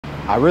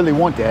I really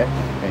want that,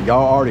 and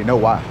y'all already know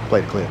why.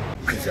 Play the clip.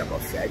 Because I'm a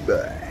fat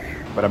boy.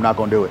 But I'm not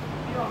gonna do it.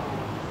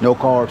 No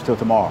carbs till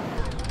tomorrow.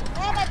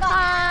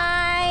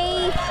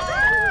 Bye.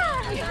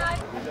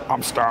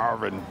 I'm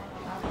starving.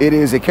 It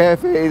is a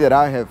cafe that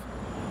I have...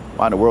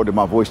 Why in the world did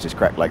my voice just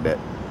crack like that?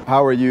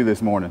 How are you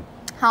this morning?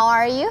 How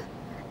are you?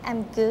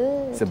 I'm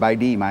good. สบาย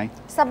ดีไหม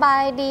สบา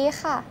ยดี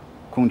ค่ะ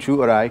คุณชื่อ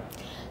อะไร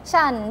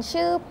ฉัน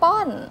ชื่อป้อ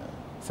น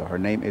So her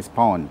name is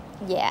Pawn.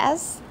 Yes.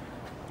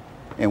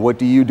 And what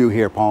do you do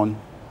here, Pawn?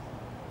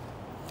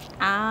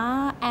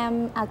 I'm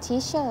a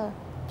teacher.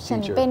 ฉัน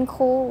เป็นค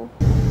รู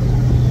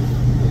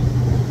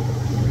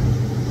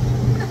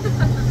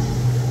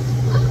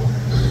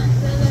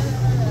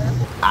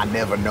I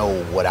never know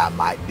what I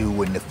might do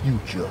in the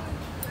future.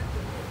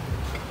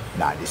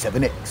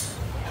 97X,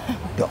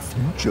 the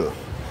future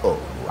of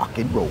rock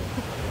and roll.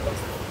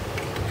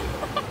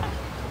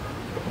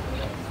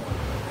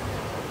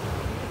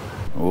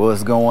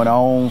 What's going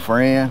on,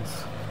 friends?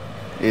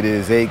 It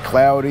is a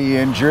cloudy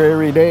and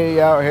dreary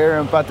day out here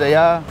in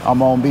Pattaya.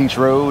 I'm on Beach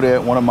Road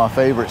at one of my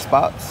favorite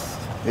spots.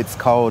 It's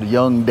called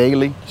Young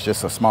Daily. It's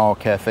just a small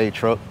cafe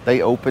truck. They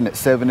open at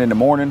 7 in the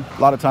morning.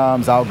 A lot of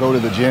times I'll go to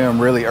the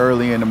gym really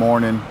early in the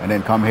morning and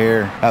then come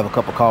here, have a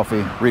cup of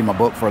coffee, read my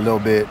book for a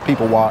little bit,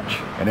 people watch,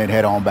 and then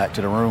head on back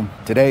to the room.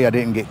 Today I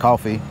didn't get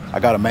coffee. I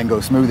got a mango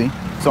smoothie.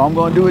 So I'm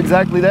gonna do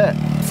exactly that.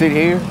 Sit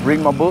here,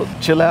 read my book,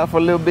 chill out for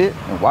a little bit,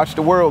 and watch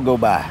the world go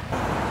by.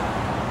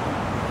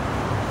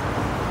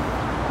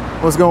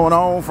 What's going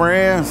on,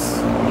 friends?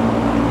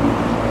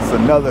 It's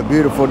another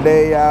beautiful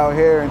day out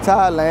here in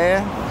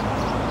Thailand.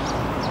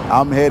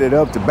 I'm headed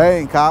up to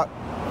Bangkok.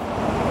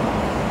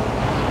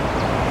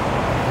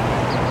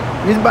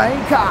 It's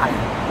Bangkok.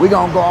 We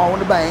gonna go on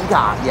to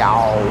Bangkok,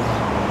 y'all.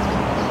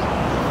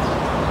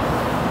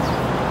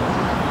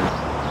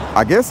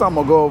 I guess I'm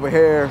gonna go over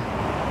here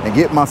and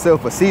get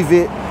myself a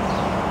CVIT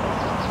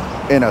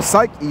and a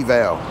psych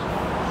eval.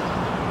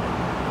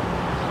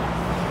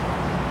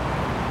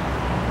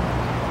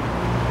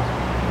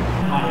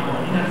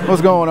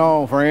 What's going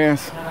on,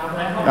 friends?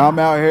 I'm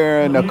out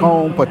here in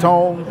Nakhon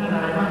Pathom,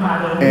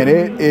 and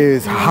it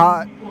is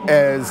hot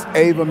as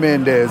Ava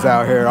Mendez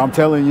out here. I'm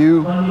telling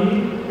you,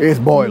 it's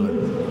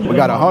boiling. We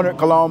got a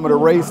 100-kilometer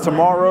race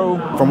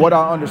tomorrow. From what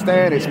I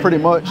understand, it's pretty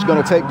much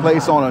gonna take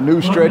place on a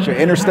new stretch of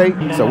interstate.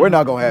 So we're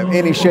not gonna have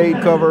any shade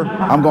cover.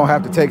 I'm gonna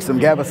have to take some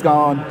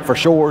Gaviscon for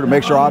sure to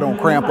make sure I don't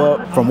cramp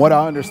up. From what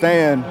I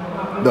understand,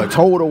 the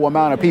total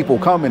amount of people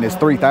coming is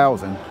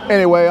 3,000.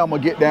 Anyway, I'm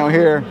gonna get down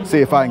here, see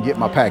if I can get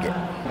my packet.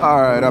 All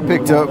right, I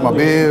picked up my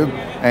bib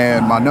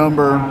and my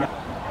number.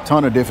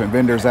 Ton of different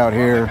vendors out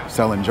here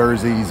selling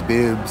jerseys,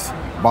 bibs,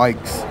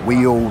 bikes,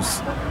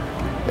 wheels,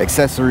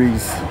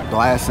 accessories,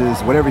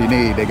 glasses, whatever you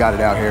need, they got it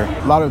out here.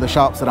 A lot of the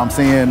shops that I'm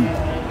seeing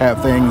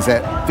have things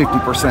at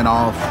 50%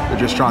 off. They're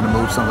just trying to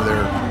move some of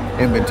their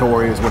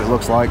inventory is what it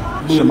looks like.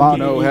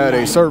 Shimano had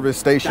a service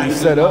station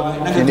set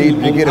up. You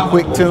need to get a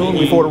quick tune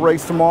before the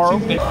race tomorrow.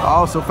 I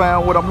also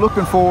found what I'm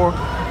looking for,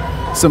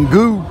 some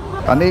goo.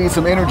 I need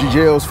some energy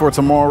gels for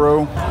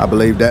tomorrow. I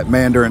believe that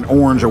mandarin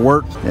orange will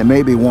work, and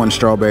maybe one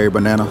strawberry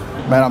banana.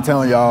 Man, I'm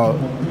telling y'all,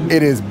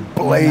 it is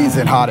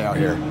blazing hot out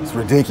here. It's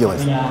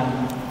ridiculous.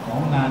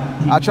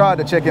 I tried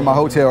to check in my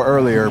hotel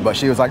earlier, but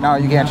she was like, no,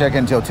 you can't check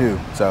in until 2.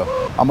 So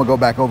I'm gonna go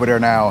back over there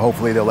now.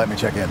 Hopefully they'll let me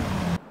check in.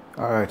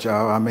 All right,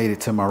 y'all, I made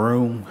it to my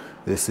room.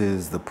 This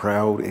is the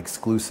Proud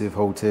Exclusive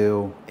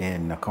Hotel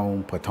in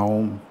Nakhon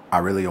Pathom. I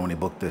really only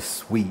booked this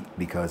suite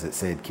because it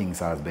said king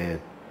size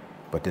bed.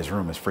 But this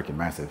room is freaking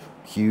massive.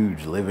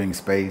 Huge living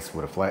space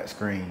with a flat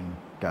screen.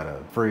 Got a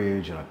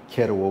fridge and a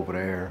kettle over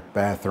there.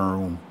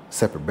 Bathroom,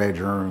 separate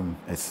bedroom.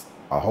 It's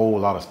a whole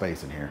lot of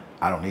space in here.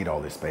 I don't need all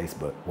this space,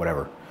 but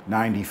whatever.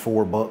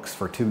 94 bucks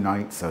for 2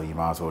 nights, so you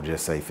might as well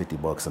just say 50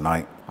 bucks a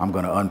night. I'm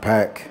gonna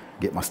unpack,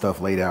 get my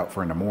stuff laid out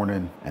for in the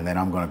morning, and then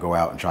I'm gonna go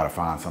out and try to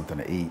find something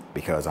to eat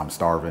because I'm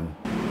starving.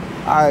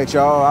 All right,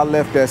 y'all, I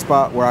left that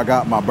spot where I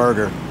got my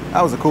burger.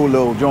 That was a cool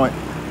little joint.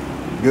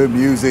 Good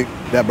music.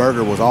 That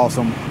burger was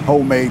awesome.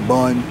 Homemade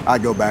bun.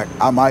 I'd go back.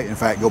 I might, in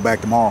fact, go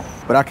back tomorrow.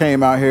 But I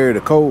came out here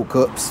to Cold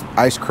Cups,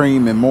 ice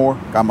cream and more.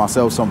 Got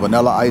myself some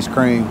vanilla ice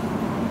cream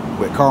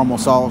with caramel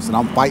sauce, and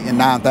I'm fighting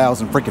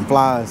 9,000 freaking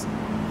flies.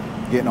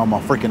 Getting on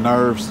my freaking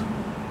nerves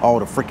all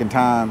the freaking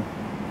time.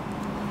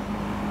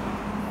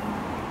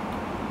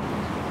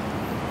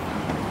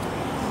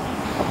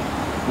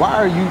 Why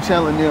are you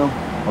telling them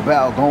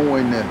about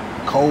going to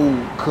Cold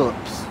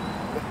Cups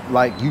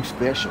like you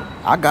special?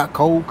 I got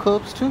cold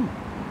cups too.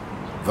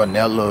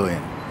 Vanilla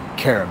and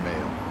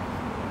caramel.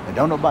 And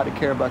don't nobody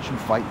care about you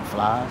fighting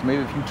flies.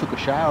 Maybe if you took a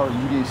shower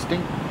and you didn't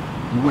stink,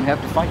 you wouldn't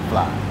have to fight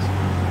flies.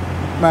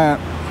 Man,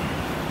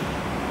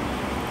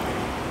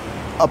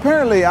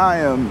 apparently I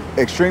am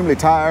extremely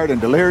tired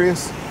and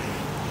delirious.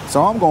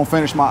 So I'm gonna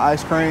finish my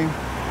ice cream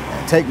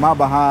and take my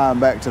behind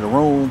back to the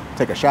room,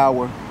 take a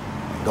shower,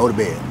 and go to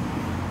bed.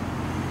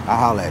 I'll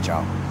holler at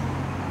y'all.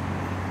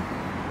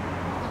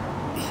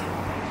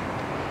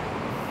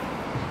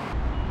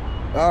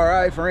 All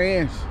right,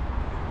 friends,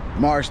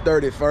 March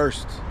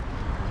 31st,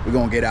 we're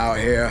gonna get out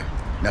here,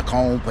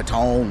 Nakhon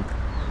Pathom,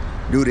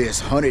 do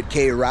this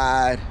 100K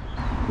ride.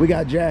 We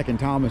got Jack and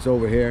Thomas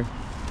over here.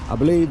 I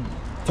believe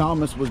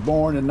Thomas was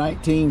born in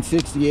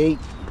 1968.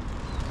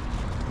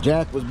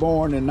 Jack was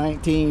born in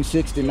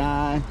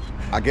 1969.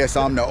 I guess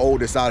I'm the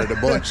oldest out of the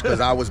bunch because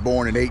I was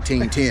born in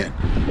 1810.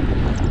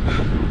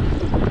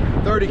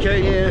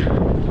 30K in,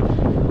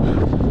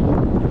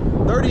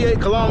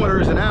 38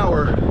 kilometers an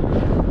hour.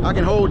 I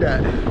can hold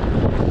that.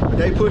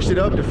 They pushed it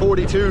up to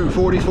 42,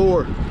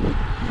 44.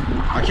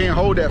 I can't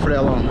hold that for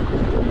that long.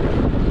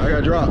 I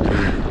got dropped.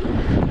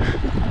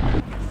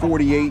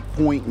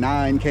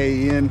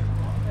 48.9K in.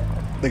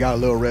 They got a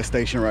little rest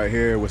station right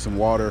here with some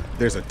water.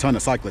 There's a ton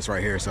of cyclists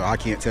right here, so I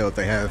can't tell if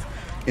they have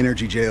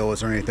energy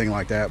gels or anything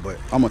like that, but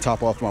I'm gonna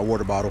top off my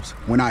water bottles.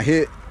 When I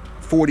hit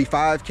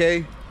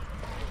 45K,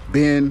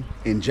 Ben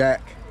and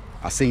Jack,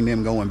 I seen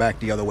them going back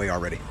the other way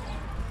already.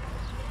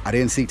 I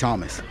didn't see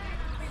Thomas,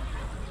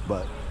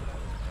 but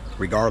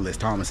regardless,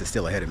 Thomas is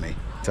still ahead of me.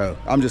 So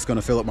I'm just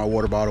gonna fill up my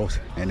water bottles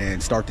and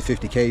then start the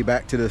 50K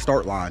back to the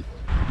start line.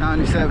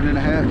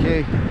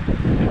 97.5K.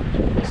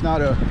 It's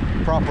not a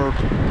proper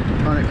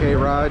 100K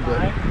ride,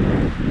 but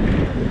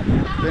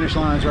finish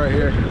line's right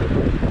here.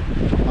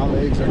 My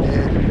legs are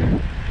dead.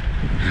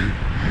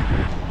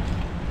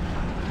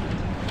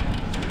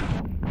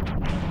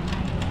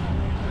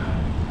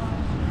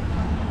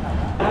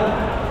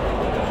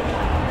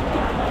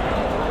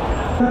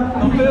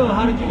 Phil,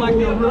 how did you like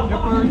your first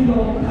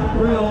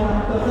real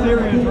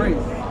serious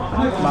race?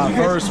 My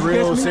first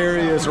real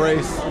serious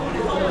race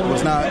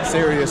was not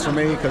serious for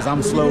me because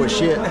I'm slow as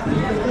shit.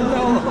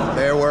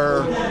 There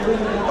were,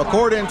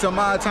 according to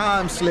my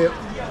time slip,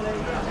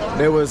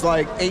 there was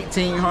like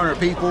 1,800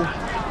 people,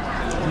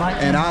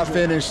 and I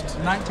finished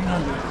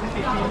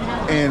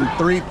 1,900 in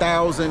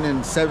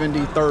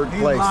 3,073rd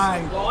place.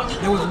 Lied.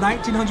 There was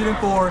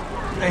 1,904,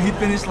 and he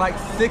finished like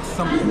 600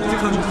 something.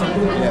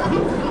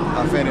 Yeah,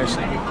 I finished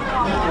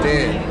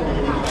dead.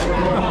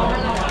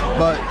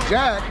 But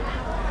Jack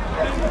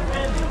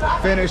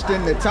finished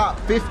in the top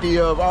 50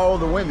 of all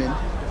the women.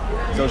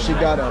 So she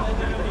got a,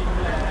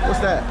 what's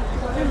that?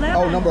 11.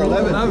 Oh, number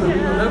 11. 11.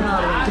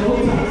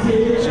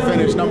 She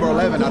finished number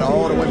 11 out of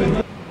all the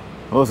women.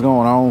 What's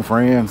going on,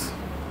 friends?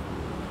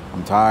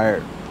 I'm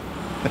tired.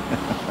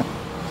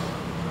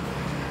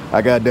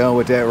 I got done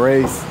with that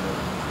race.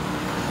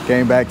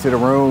 Came back to the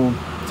room,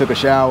 took a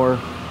shower.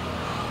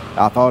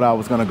 I thought I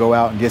was gonna go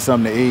out and get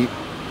something to eat.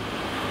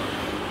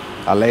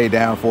 I laid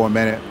down for a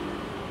minute,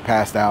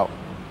 passed out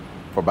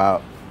for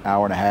about an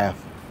hour and a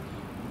half.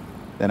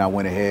 Then I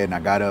went ahead and I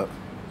got up.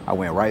 I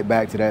went right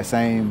back to that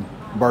same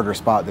burger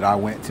spot that I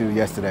went to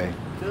yesterday,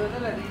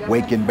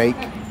 Wake and Bake.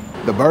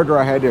 The burger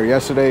I had there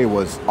yesterday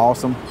was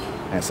awesome,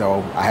 and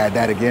so I had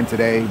that again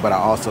today, but I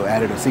also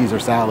added a Caesar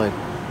salad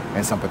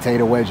and some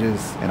potato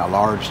wedges and a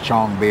large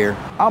Chong beer.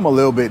 I'm a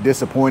little bit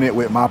disappointed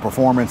with my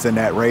performance in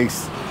that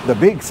race. The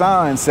big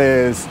sign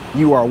says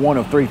you are one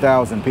of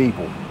 3,000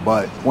 people,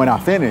 but when I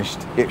finished,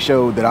 it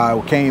showed that I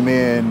came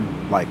in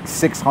like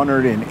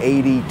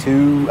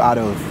 682 out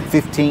of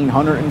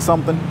 1,500 and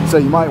something. So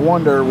you might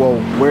wonder, well,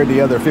 where'd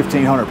the other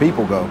 1,500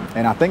 people go?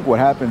 And I think what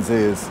happens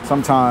is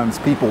sometimes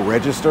people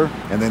register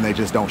and then they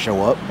just don't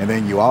show up. And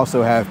then you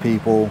also have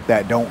people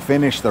that don't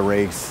finish the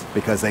race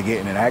because they get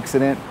in an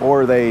accident,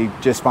 or they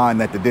just find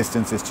that the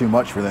distance is too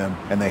much for them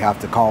and they have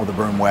to call the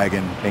broom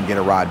wagon and get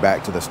a ride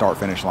back to the start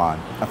finish line.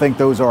 I think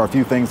those are a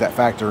few things that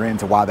factor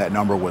into why that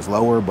number was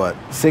lower, but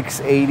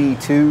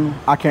 682,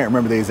 I can't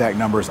remember the exact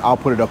numbers. I'll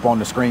put it up on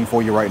the screen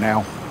for you right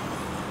now.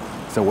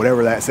 So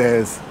whatever that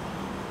says,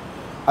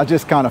 I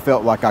just kind of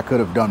felt like I could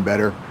have done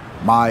better.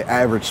 My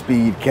average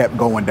speed kept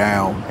going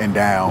down and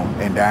down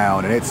and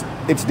down, and it's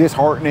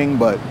disheartening,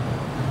 but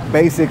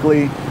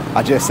basically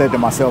I just said to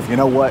myself, you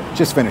know what,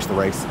 just finish the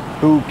race.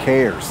 Who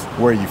cares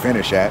where you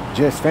finish at?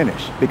 Just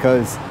finish,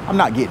 because I'm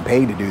not getting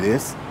paid to do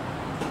this.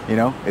 You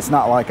know, it's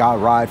not like I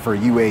ride for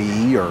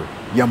UAE or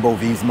Jumbo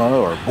Visma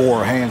or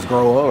Bora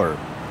Hansgrohe, or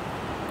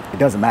it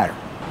doesn't matter.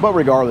 But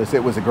regardless,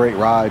 it was a great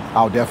ride.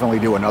 I'll definitely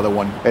do another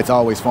one. It's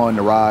always fun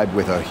to ride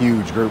with a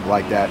huge group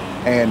like that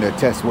and to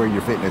test where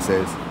your fitness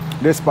is.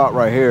 This spot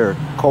right here,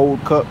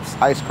 Cold Cups,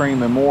 ice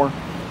cream and more.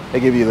 They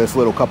give you this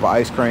little cup of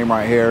ice cream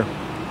right here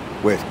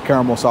with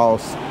caramel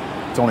sauce.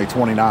 It's only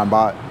 29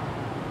 baht.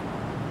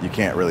 You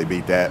can't really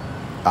beat that,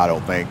 I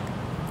don't think.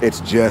 It's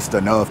just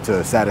enough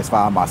to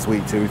satisfy my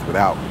sweet tooth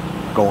without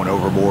going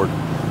overboard.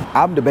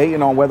 I'm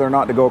debating on whether or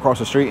not to go across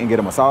the street and get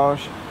a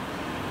massage,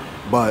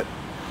 but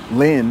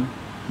Lynn,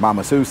 my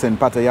masseuse in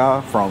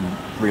Pattaya from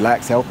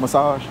Relax Health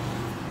Massage,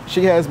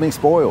 she has me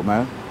spoiled,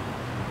 man.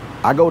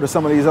 I go to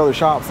some of these other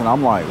shops and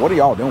I'm like, what are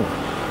y'all doing?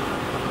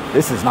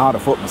 This is not a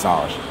foot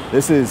massage.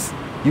 This is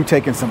you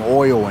taking some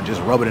oil and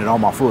just rubbing it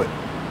on my foot.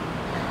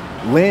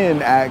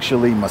 Lynn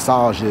actually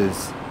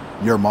massages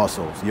your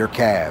muscles, your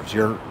calves,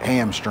 your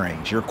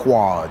hamstrings, your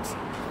quads,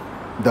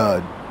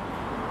 the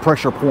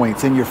pressure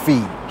points in your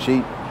feet.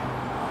 She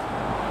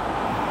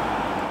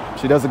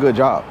does a good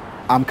job.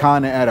 I'm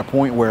kind of at a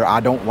point where I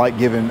don't like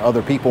giving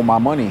other people my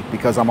money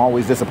because I'm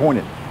always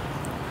disappointed.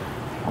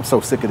 I'm so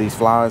sick of these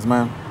flies,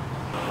 man.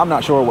 I'm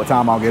not sure what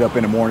time I'll get up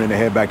in the morning to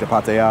head back to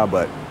Pattaya,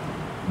 but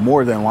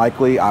more than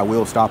likely I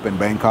will stop in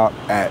Bangkok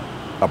at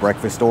a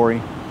breakfast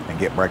story and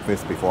get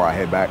breakfast before I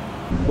head back.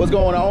 What's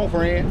going on,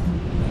 friends?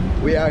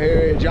 We out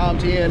here at Jom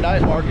Tien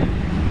Night Market.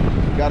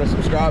 Got a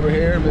subscriber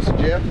here, Mr.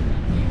 Jeff.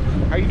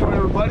 How you doing,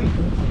 everybody?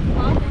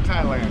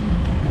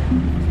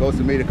 Thailand. Supposed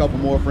to meet a couple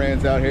more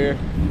friends out here,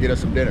 get us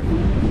some dinner.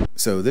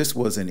 So this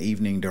was an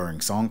evening during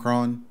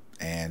Songkran.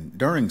 And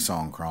during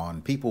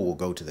Songkran, people will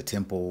go to the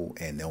temple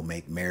and they'll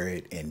make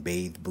merit and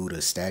bathe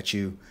Buddha's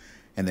statue.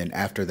 And then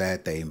after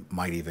that, they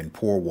might even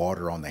pour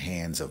water on the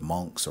hands of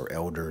monks or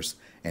elders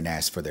and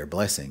ask for their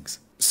blessings.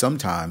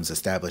 Sometimes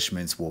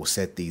establishments will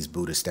set these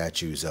Buddha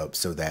statues up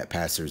so that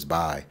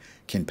passers-by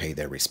can pay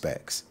their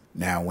respects.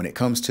 Now, when it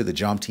comes to the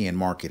Jom Tien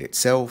market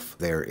itself,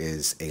 there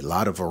is a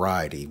lot of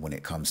variety when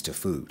it comes to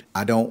food.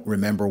 I don't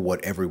remember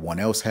what everyone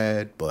else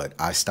had, but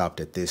I stopped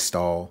at this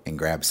stall and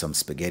grabbed some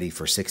spaghetti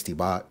for 60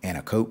 baht and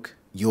a Coke.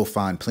 You'll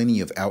find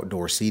plenty of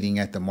outdoor seating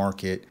at the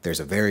market.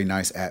 There's a very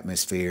nice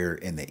atmosphere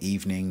in the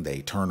evening.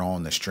 They turn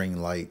on the string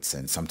lights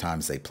and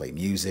sometimes they play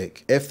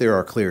music. If there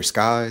are clear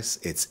skies,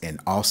 it's an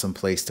awesome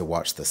place to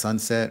watch the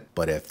sunset.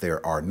 But if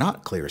there are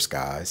not clear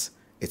skies,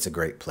 it's a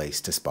great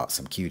place to spot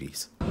some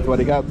cuties.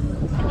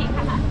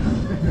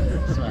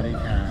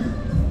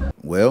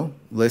 Well,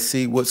 let's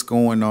see what's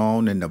going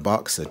on in the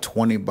box of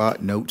 20 baht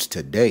notes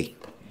today.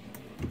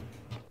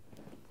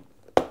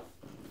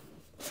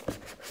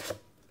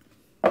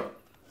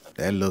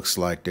 That looks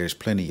like there's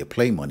plenty of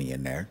play money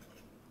in there.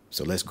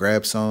 So let's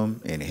grab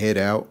some and head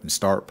out and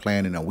start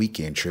planning a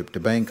weekend trip to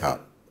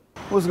Bangkok.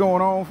 What's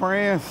going on,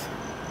 friends?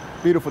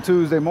 Beautiful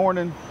Tuesday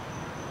morning.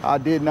 I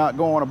did not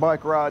go on a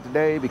bike ride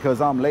today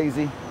because I'm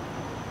lazy.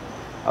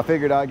 I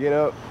figured I'd get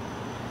up,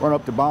 run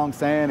up to Bang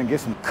San and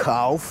get some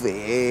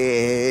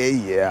coffee.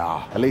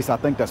 Yeah, at least I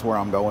think that's where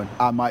I'm going.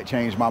 I might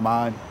change my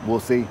mind, we'll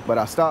see. But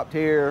I stopped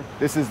here.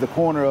 This is the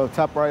corner of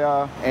Thap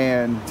Raya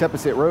and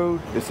Tepasit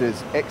Road. This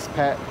is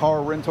Expat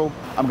Car Rental.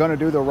 I'm gonna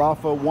do the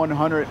Rafa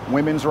 100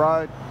 women's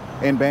ride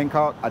in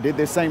Bangkok. I did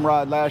this same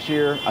ride last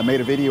year. I made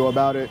a video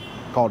about it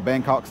called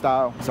Bangkok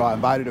Style. So I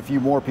invited a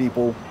few more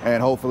people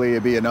and hopefully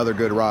it'll be another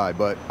good ride.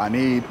 But I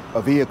need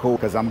a vehicle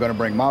because I'm gonna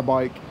bring my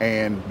bike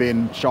and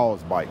Ben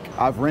Shaw's bike.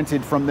 I've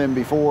rented from them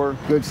before,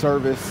 good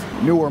service,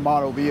 newer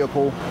model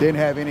vehicle, didn't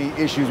have any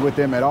issues with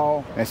them at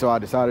all. And so I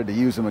decided to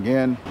use them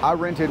again. I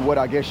rented what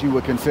I guess you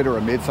would consider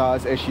a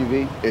mid-size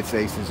SUV. It's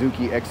a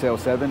Suzuki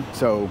XL7.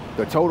 So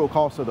the total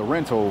cost of the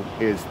rental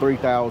is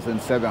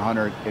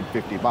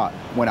 3,750 baht.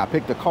 When I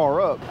pick the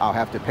car up, I'll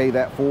have to pay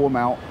that full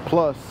amount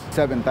plus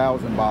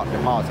 7,000 baht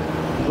deposit.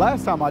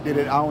 Last time I did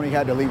it, I only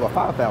had to leave a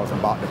 5,000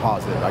 baht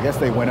deposit. I guess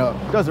they went up.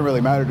 Doesn't really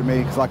matter to me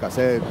because like I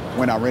said,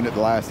 when I rented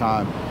the last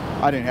time,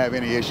 I didn't have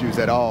any issues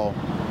at all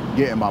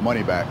getting my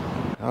money back.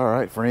 All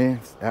right,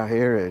 friends, out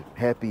here at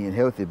Happy and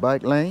Healthy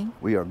Bike Lane,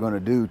 we are gonna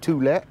do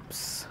 2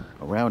 laps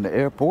around the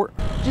airport.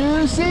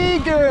 Juicy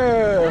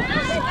girl!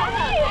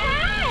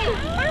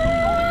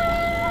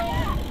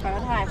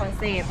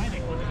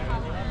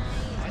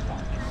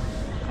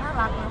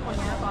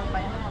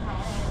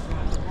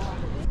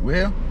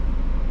 Well,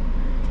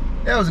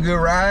 that was a good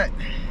ride.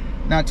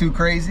 Not too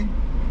crazy.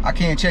 I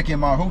can't check in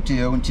my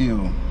hotel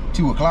until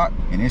 2 o'clock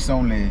and it's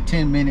only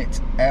 10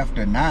 minutes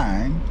after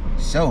 9.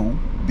 So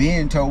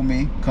Ben told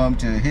me come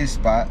to his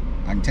spot.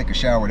 I can take a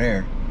shower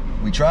there.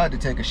 We tried to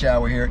take a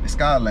shower here at the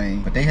Sky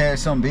Lane, but they had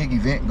some big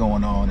event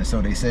going on and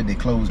so they said they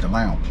closed the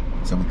lounge.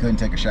 So we couldn't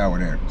take a shower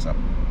there. So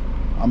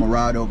I'm gonna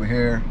ride over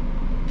here,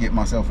 get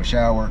myself a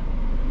shower,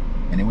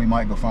 and then we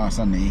might go find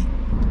something to eat.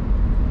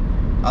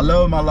 I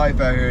love my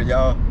life out here,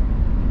 y'all.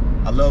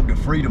 I love the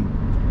freedom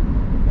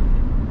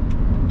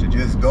to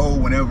just go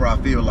whenever I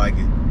feel like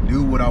it.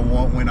 Do what I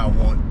want when I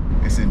want.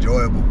 It's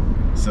enjoyable.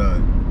 It's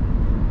a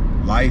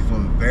life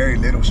of very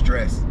little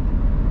stress.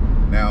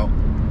 Now,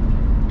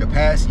 the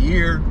past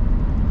year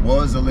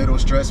was a little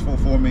stressful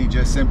for me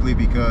just simply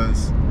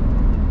because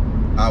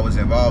I was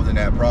involved in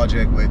that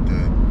project with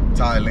the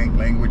Thai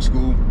language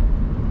school.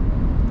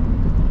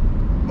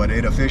 But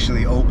it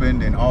officially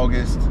opened in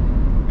August,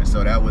 and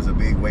so that was a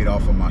big weight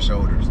off of my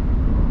shoulders.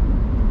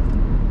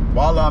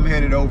 While I'm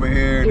headed over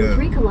here in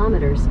 3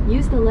 kilometers,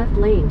 use the left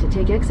lane to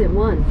take exit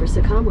 1 for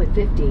Sukhumvit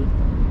 50.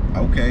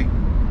 Okay,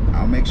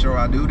 I'll make sure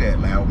I do that,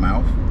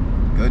 loudmouth.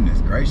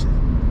 Goodness gracious,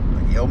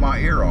 I yell my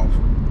ear off.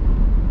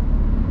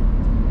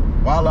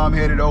 While I'm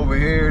headed over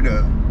here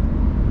to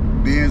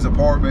Ben's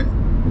apartment,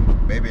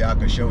 maybe I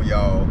can show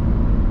y'all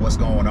what's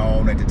going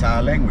on at the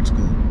Thai language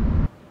school.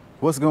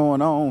 What's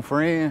going on,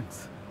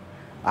 friends?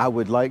 I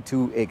would like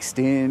to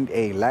extend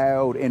a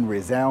loud and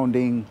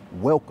resounding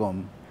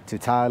welcome to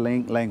Thai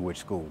language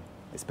school.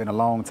 It's been a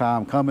long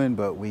time coming,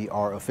 but we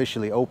are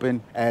officially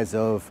open as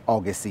of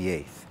August the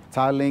 8th.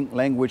 Thai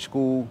language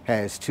school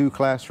has 2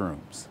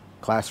 classrooms.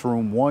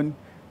 Classroom 1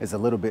 is a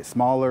little bit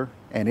smaller,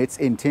 and its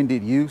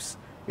intended use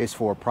is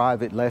for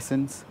private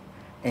lessons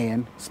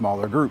and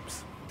smaller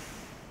groups.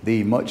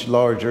 The much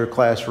larger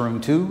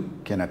classroom 2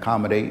 can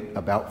accommodate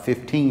about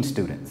 15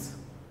 students.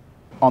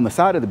 On the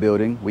side of the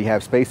building, we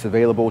have space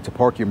available to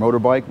park your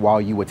motorbike while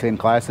you attend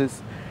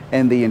classes.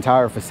 and the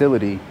entire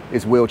facility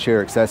is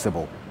wheelchair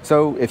accessible.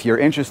 So if you're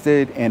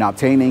interested in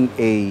obtaining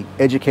an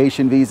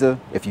education visa,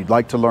 if you'd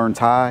like to learn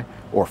Thai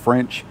or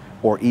French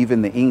or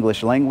even the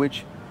English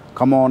language,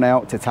 come on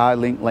out to Thai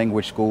Link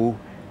Language School,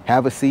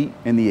 have a seat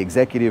in the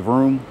executive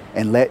room,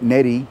 and let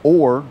Nettie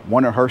or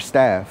one of her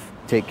staff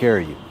take care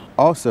of you.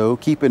 Also,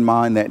 keep in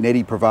mind that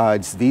Nettie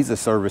provides visa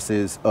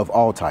services of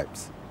all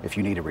types. If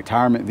you need a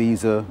retirement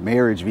visa,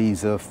 marriage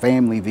visa,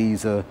 family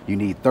visa, you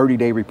need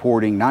 30-day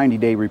reporting,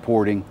 90-day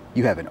reporting,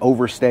 you have an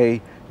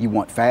overstay, you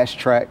want fast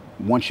track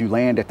once you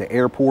land at the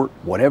airport,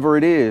 whatever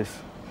it is,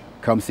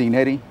 come see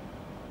Nettie.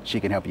 She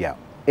can help you out.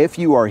 If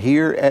you are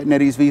here at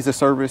Nettie's Visa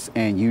Service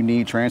and you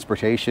need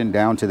transportation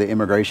down to the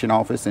immigration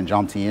office in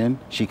Jomtien,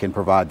 she can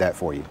provide that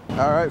for you.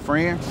 All right,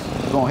 friends,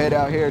 we're gonna head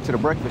out here to the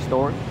breakfast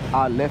store.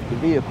 I left the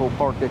vehicle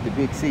parked at the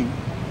Big C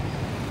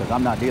because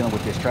I'm not dealing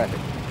with this traffic.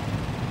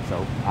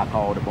 So I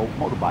called a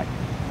motorbike.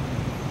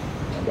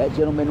 That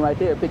gentleman right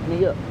there picked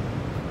me up.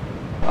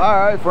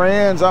 All right,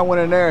 friends, I went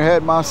in there and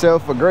had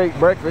myself a great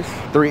breakfast.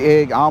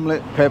 3-egg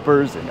omelet,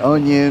 peppers and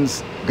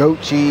onions,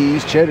 goat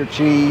cheese, cheddar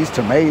cheese,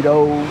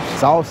 tomatoes,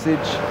 sausage.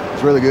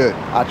 It's really good.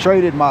 I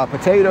traded my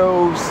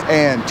potatoes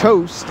and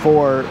toast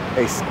for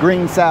a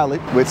green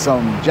salad with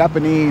some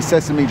Japanese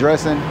sesame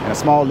dressing and a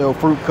small little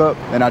fruit cup.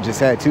 And I just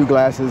had 2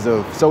 glasses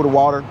of soda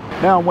water.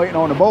 Now I'm waiting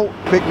on the boat,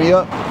 pick me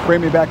up,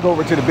 bring me back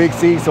over to the Big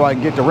C so I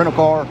can get the rental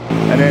car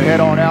and then head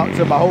on out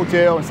to my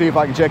hotel and see if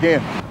I can check in.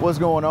 What's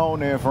going on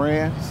there,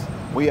 friends?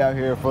 We out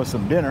here for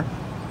some dinner.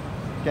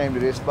 Came to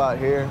this spot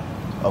here.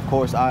 Of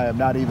course, I am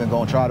not even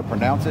gonna try to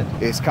pronounce it.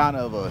 It's kind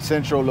of a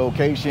central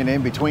location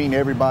in between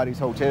everybody's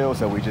hotel,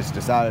 so we just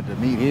decided to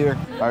meet here.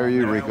 How are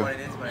you, Rika?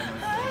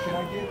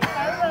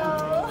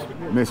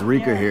 Miss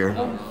Rika here.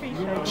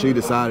 She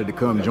decided to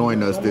come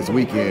join us this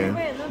weekend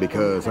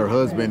because her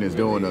husband is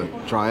doing a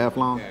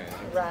triathlon.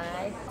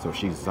 Right. So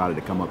she decided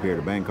to come up here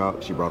to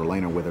Bangkok. She brought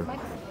Elena with her.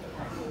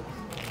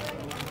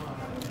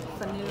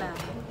 Vanilla.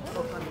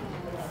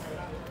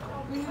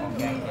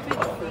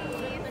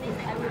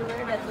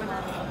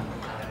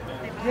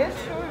 Yes,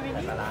 sure,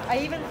 really. I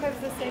even have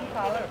the same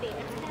color.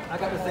 I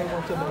got the same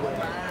one too, my way. I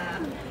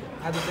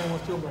have the same one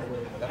too, my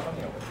way.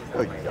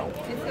 Oh, you don't.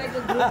 It's like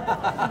a group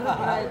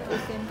like the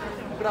same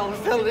color. But I was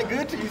telling it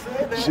good to you,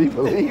 said that. She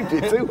believed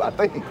it too, I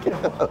think.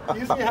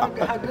 You see how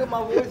good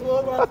my voice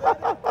was when I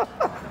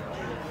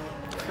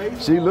said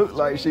it? She looked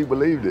like she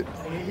believed it.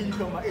 And here you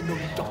come, I know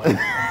you don't.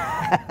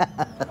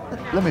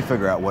 Let me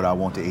figure out what I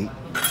want to eat.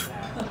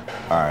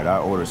 All right, I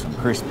ordered some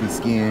crispy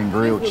skin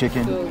grilled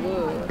chicken.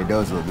 It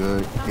does look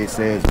good. It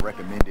says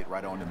recommended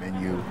right on the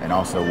menu. And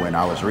also when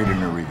I was reading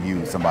the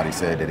review, somebody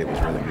said that it was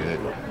really good.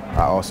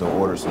 I also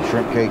ordered some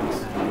shrimp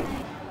cakes.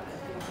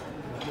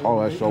 Oh,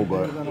 that's so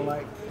good.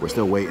 We're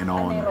still waiting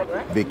on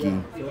Vicky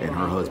and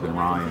her husband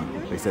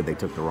Ryan. They said they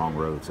took the wrong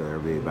road, so they'll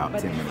be about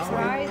 10 minutes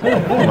late.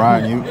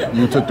 Ryan,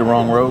 you took the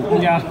wrong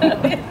road?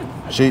 Yeah.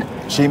 She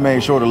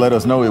made sure to let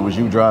us know it was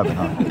you driving,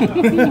 huh?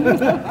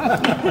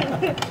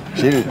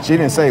 She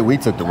didn't say we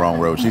took the wrong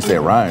road. She said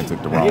Ryan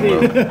took the wrong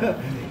road.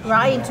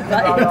 Ryan took the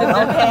wrong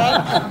road, okay?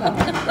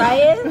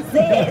 Ryan,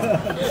 say it. I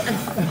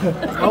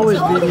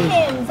told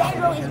him that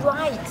road is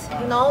right,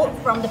 you know,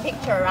 from the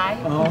picture, right?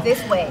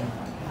 This way.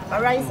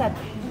 But Ryan said,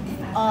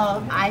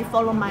 I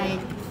follow my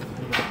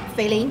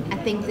feeling. I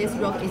think this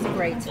road is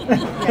great.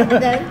 And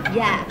then,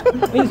 yeah.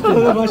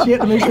 She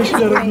had to make sure she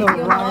let us know. You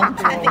know,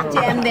 traffic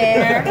jam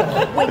there.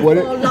 Wait for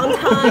a long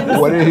time.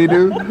 What did he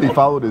do? He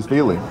followed his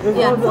feeling.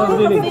 Yeah,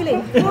 follow his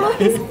feeling. Follow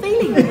his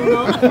feeling, you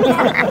know.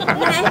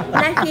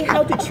 Like he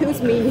how to choose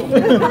me.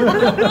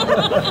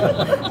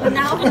 But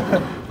now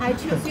I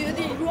choose you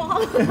the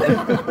wrong.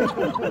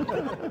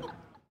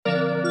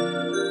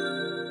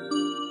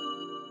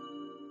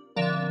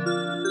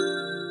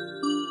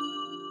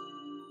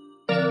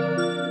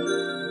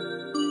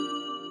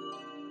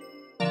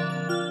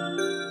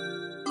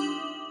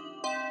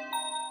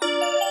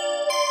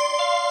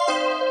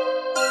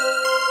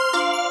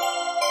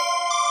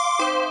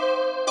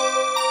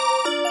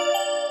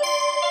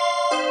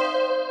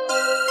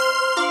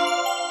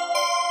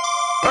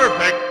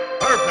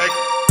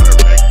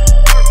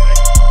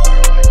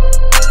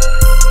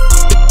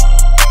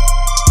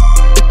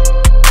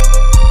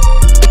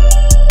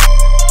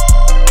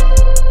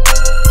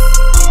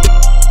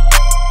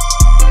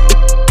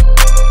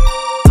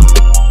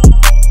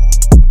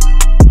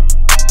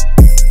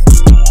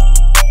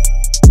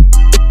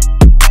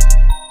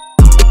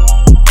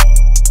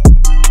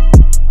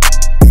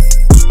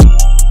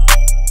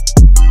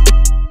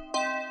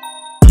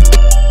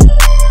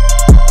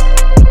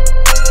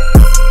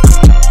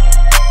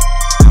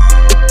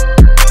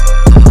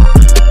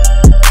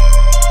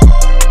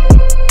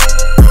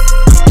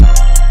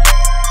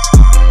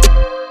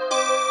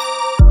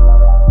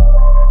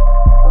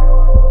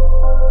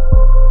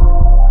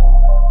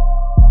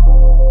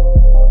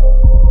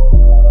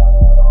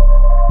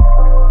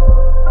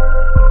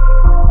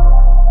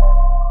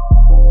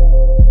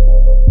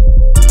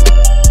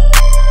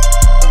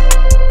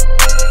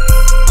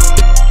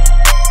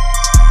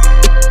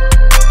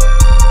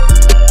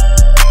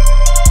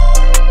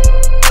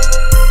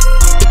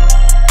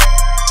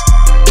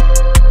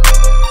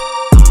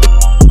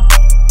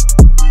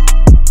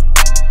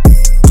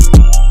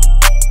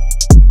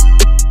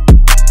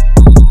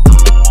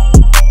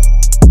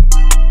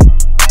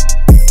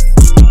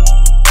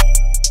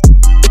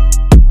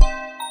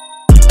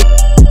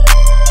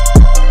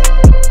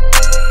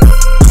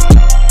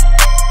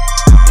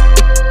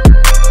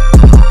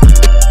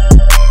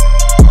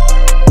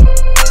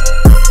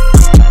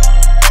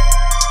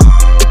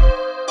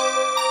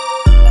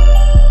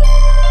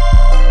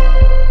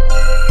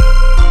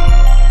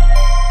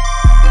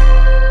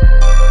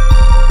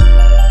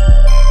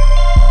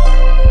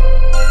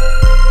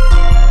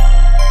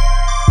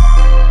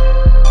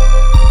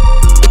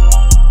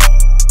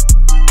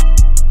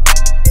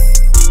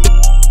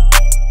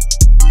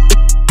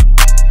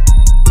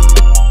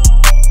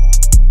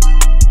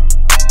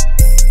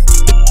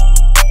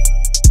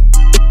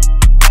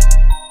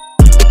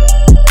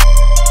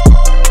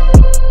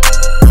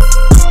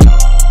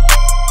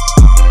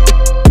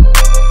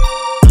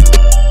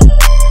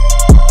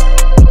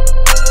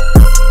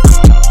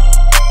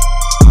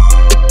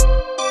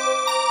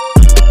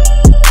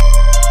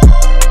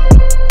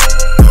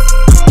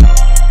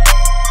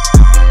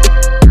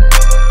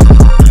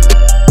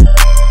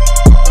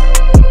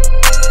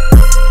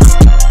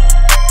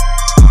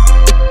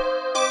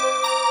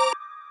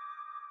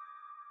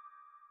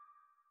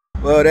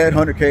 Well, that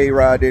 100K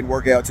ride didn't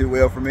work out too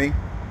well for me.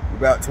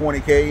 About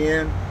 20K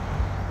in,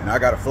 and I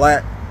got a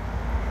flat,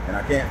 and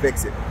I can't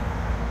fix it.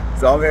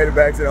 So I'm headed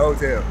back to the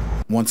hotel.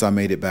 Once I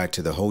made it back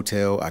to the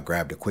hotel, I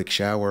grabbed a quick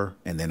shower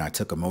and then I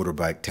took a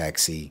motorbike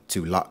taxi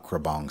to Lac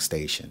Krabang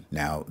station.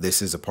 Now,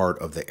 this is a part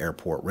of the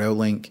airport rail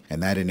link,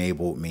 and that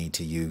enabled me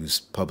to use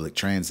public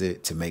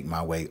transit to make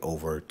my way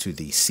over to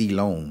the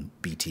Siloam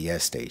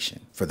BTS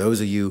station. For those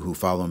of you who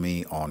follow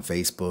me on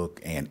Facebook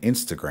and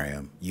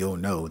Instagram, you'll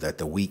know that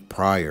the week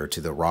prior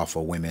to the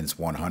Rafa Women's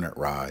 100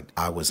 ride,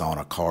 I was on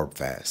a carb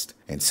fast.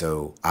 And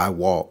so I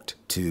walked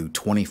to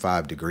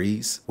 25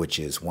 Degrees, which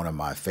is one of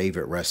my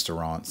favorite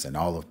restaurants in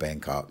all of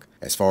Bangkok.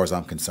 As far as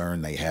I'm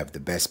concerned, they have the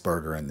best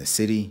burger in the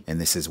city, and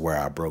this is where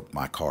I broke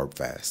my carb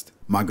fast.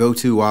 My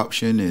go-to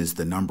option is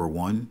the number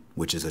one,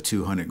 which is a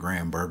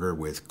 200-gram burger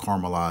with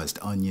caramelized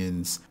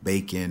onions,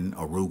 bacon,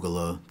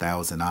 arugula,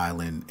 Thousand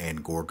Island,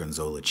 and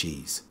gorgonzola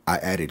cheese. I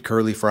added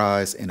curly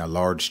fries and a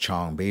large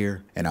Chong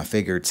beer, and I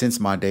figured since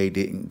my day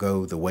didn't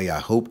go the way I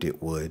hoped it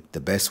would,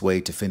 the best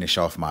way to finish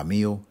off my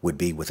meal would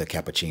be with a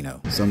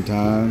cappuccino.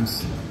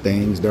 Sometimes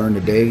things during the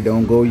day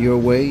don't go your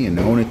way, and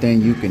the only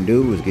thing you can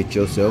do is get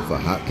yourself a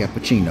hot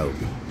cappuccino.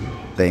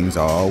 Things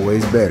are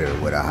always better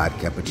with a hot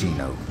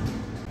cappuccino.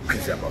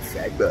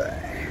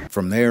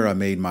 From there, I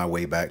made my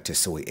way back to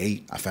Soi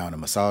 8. I found a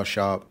massage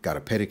shop, got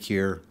a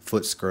pedicure,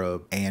 foot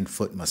scrub, and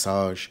foot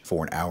massage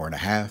for an hour and a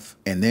half.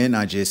 And then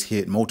I just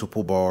hit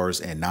multiple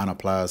bars in Nana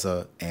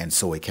Plaza and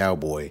Soi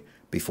Cowboy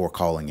before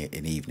calling it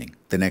an evening.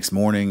 The next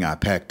morning, I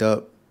packed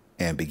up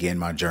and began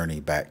my journey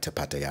back to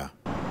Pattaya.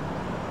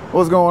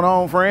 What's going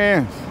on,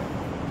 friends?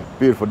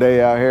 Beautiful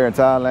day out here in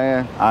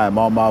Thailand. I am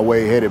on my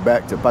way headed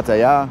back to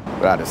Pattaya,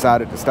 but I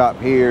decided to stop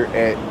here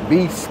at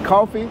Beast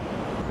Coffee.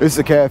 This is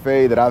a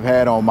cafe that I've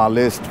had on my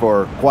list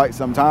for quite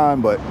some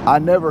time, but I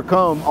never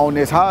come on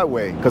this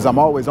highway because I'm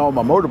always on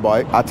my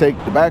motorbike. I take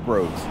the back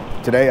roads.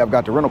 Today I've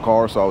got the rental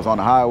car, so I was on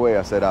the highway.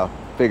 I said I'll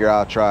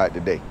try it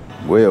today.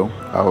 Well,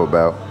 how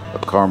about a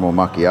caramel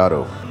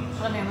macchiato?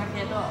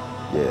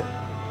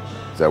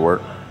 Yeah. Does that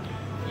work?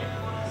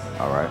 Yeah.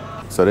 All right.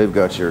 So they've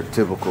got your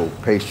typical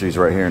pastries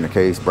right here in the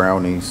case,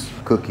 brownies,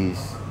 cookies.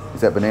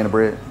 Is that banana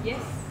bread?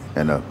 Yes.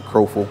 And a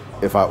croffle.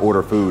 If I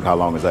order food, how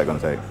long is that going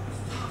to take?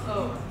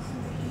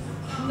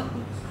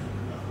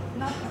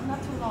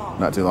 Not too long.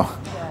 Not too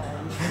long?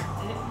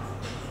 Yeah.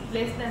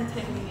 Less than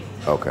 10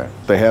 minutes. Okay.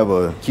 They have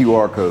a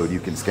QR code you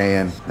can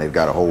scan. They've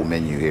got a whole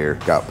menu here.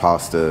 Got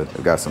pasta.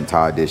 They've got some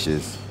Thai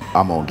dishes.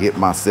 I'm going to get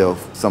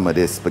myself some of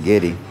this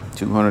spaghetti.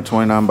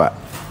 229 baht.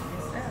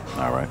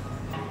 All right.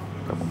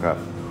 Couple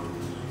cups.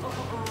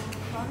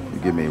 You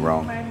give me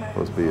wrong.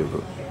 Supposed to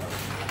be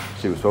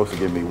she was supposed to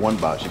give me 1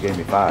 baht. She gave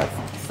me 5.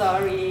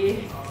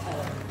 Sorry.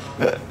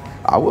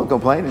 I wouldn't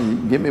complain, and you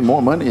can give me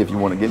more money if you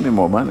want to give me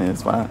more money.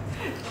 It's fine.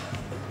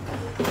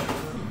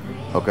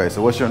 Okay,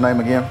 so what's your name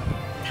again?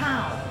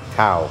 Tao.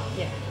 Tao.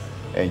 Yeah.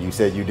 And you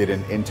said you did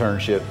an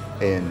internship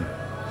in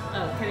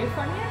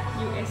California,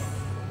 US.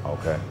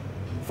 Okay.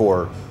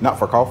 Not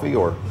for coffee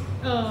or?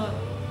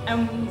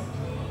 I'm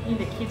in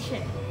the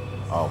kitchen.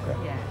 Oh, okay.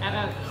 Yeah. I'm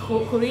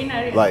a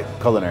culinary. Like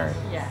culinary.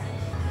 Yeah.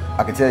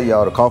 I can tell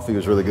y'all the coffee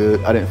was really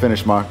good. I didn't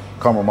finish my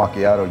caramel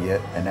macchiato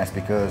yet, and that's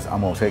because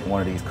I'm gonna take one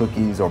of these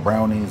cookies or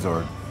brownies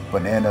or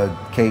banana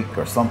cake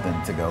or something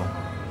to go.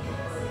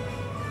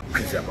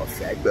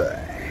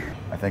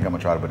 I think I'm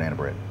gonna try the banana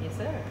bread. Yes,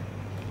 sir.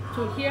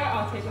 To here,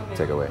 I'll take away.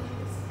 Take away.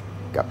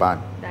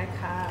 Kapan.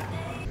 Dakar.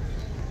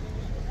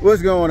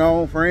 What's going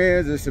on,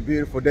 friends? It's a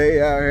beautiful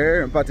day out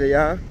here in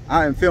Pattaya.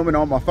 I am filming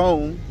on my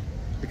phone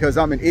because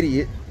I'm an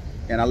idiot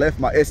and I left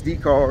my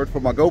SD card for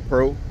my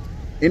GoPro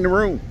in the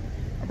room.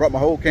 I brought my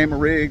whole camera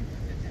rig,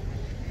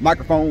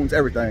 microphones,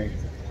 everything.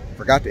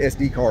 Forgot the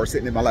SD card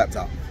sitting in my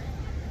laptop.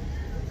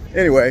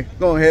 Anyway,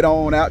 gonna head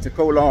on out to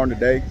Koh Larn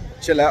today.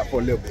 Chill out for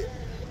a little bit.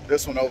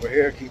 This one over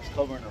here keeps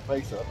covering her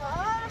face up.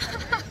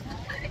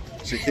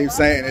 She keeps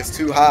saying it's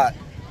too hot.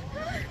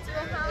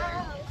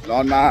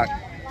 Lon Mark.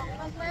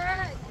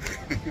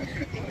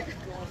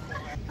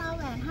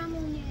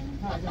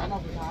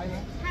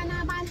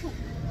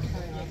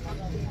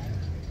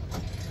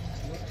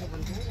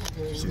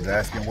 She's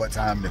asking what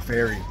time the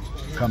ferry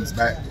comes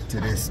back to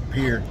this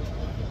pier.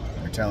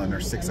 We're telling her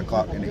 6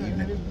 o'clock in the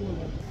evening.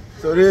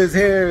 So this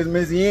here is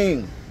Miss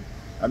Ying.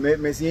 I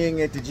met Miss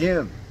Ying at the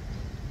gym.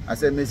 I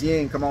said, Miss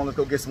Ying, come on, let's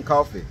go get some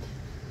coffee.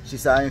 She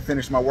said, I ain't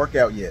finished my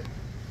workout yet.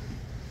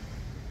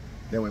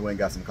 Then we went and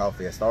got some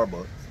coffee at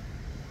Starbucks.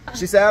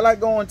 She said, I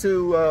like going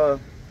to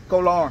Koh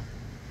Larn.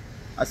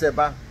 I said,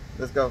 bye,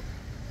 let's go.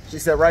 She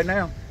said, right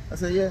now? I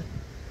said, yeah,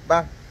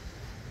 bye.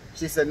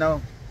 She said,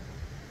 no,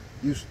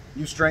 you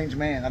strange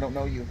man, I don't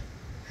know you.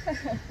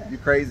 You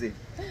crazy.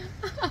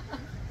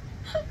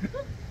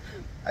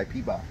 I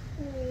pee-bye.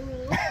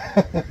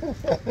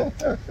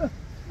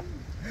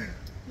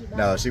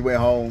 No, she went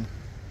home,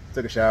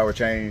 took a shower,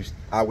 changed.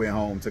 I went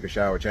home, took a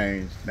shower,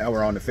 changed. Now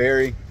we're on the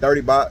ferry.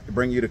 30 baht to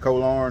bring you to Koh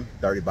Larn.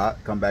 30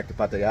 baht, come back to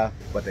Pattaya.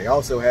 But they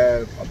also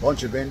have a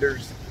bunch of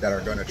vendors that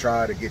are gonna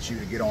try to get you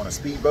to get on a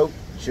speedboat.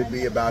 Should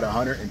be about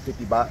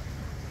 150 baht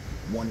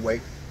one way.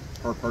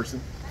 per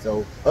person.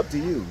 So up to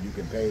you. You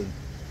can pay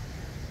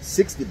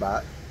 60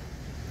 baht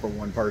for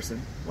one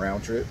person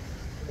round trip,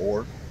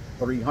 or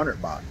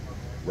 300 baht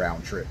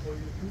round trip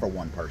for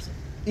one person.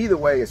 Either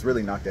way, it's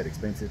really not that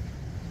expensive.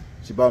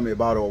 She bought me a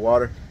bottle of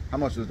water. How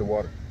much was the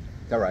water?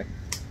 Is that right?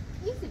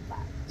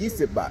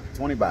 20 baht,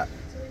 20 baht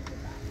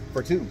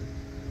for two.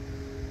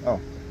 Oh,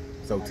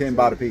 so 10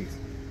 baht a piece.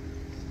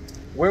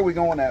 Where are we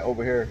going at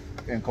over here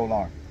in Koh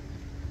Larn?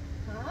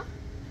 Huh?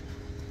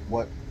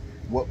 What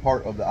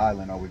part of the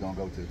island are we gonna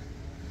go to?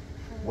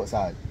 What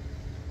side?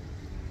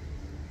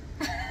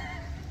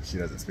 She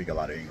doesn't speak a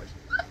lot of English.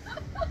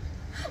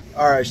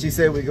 All right, she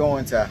said we're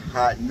going to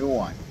Hat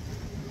Nuon.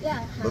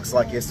 Yeah. Looks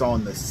like it's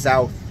on the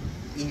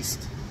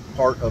southeast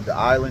part of the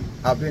island.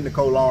 I've been to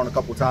Koh Larn a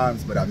couple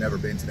times, but I've never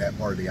been to that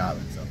part of the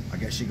island. So I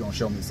guess she's gonna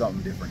show me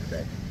something different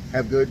today.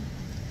 Have good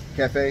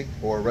cafe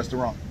or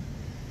restaurant?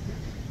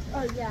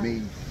 Oh yeah.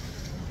 Me,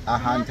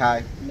 Ahan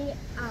Thai,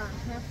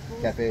 have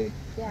food. cafe,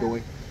 Yeah.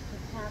 Doi.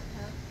 Have.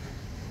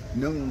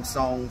 Nung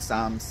Song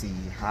Sam Si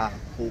Ha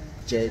Hook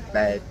Jet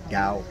Bad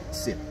Gao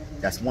Sip.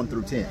 That's 1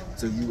 through 10.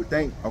 So you would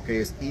think, okay,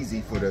 it's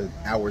easy for the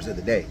hours of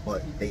the day,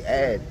 but they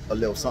add a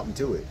little something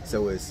to it.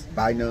 So it's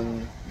Bai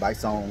Nung, Bai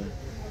Song,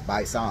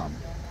 Bai Sam,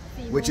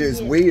 which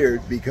is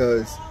weird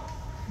because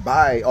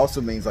Bai also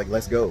means like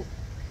let's go.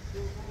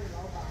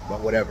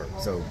 But whatever.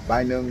 So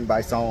Bai Nung, Bai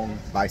Song,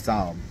 Bai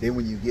Sam. Then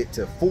when you get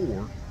to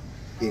 4,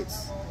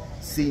 it's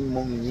Si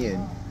Mung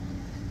Yin,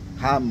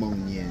 Ha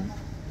Mung Yin,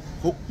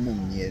 Hook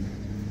Mung Yin.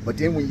 But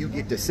then when you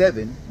get to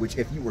 7, which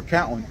if you were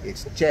counting,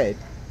 it's Ched.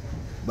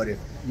 But if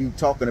you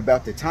talking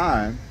about the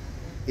time,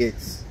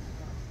 it's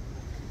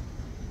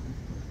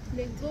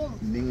Ning Tum.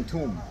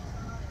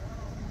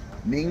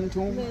 Ning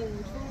Tum?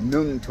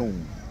 Nung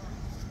Tum.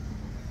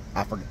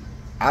 I forgot.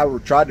 I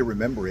tried to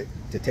remember it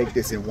to take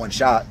this in one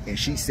shot, and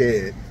she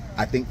said,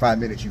 I think 5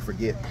 minutes you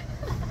forget.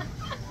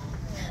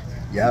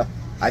 Yeah,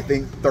 I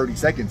think 30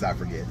 seconds I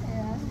forget.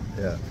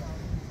 Yeah.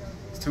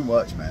 It's too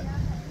much, man.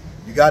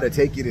 You got to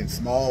take it in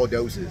small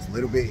doses, a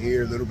little bit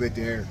here, a little bit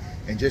there,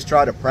 and just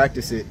try to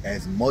practice it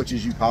as much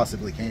as you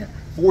possibly can.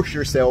 Force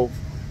yourself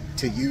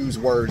to use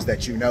words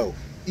that you know,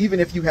 even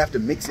if you have to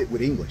mix it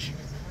with English.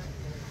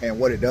 And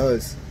what it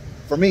does,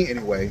 for me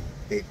anyway,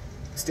 it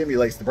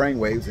stimulates the brain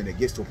waves and it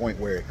gets to a point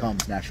where it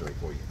comes naturally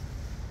for you.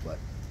 But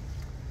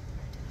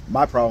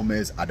my problem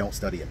is I don't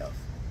study enough.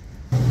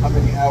 How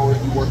many hours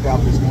you worked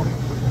out this morning?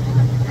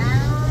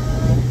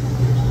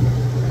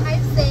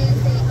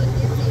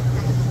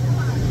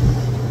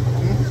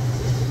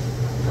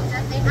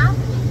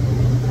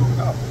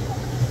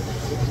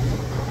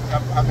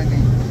 How many?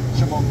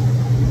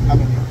 How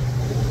many?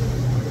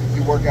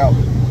 You work out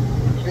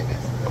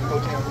fitness,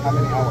 coaching, how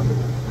many hours?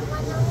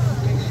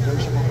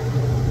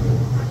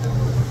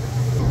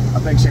 I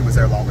think she was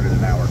there longer than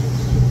an hour.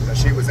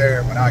 She was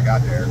there when I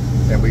got there,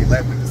 and we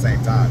left at the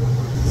same time.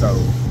 So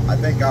I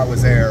think I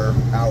was there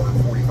an hour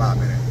and 45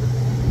 minutes,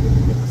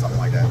 something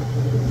like that.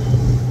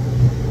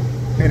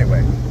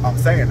 Anyway, I'm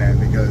saying that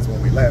because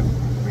when we left,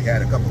 we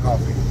had a cup of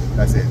coffee.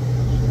 That's it.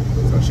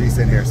 So she's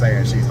sitting here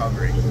saying she's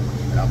hungry.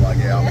 And I'm like,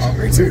 yeah, I'm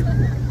hungry too.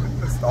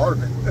 I'm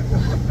starving.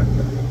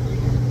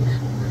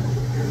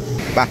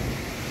 Bye.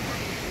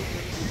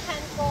 You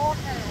can go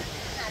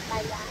Hat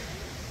Bayai.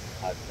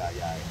 Hat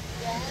Bayai.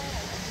 Yeah.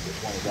 Which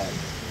one is that?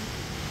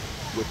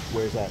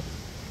 Where's that?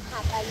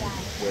 Hat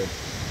Bayai. Where?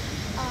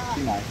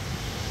 Tonight.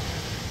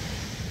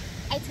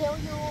 I tell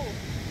you.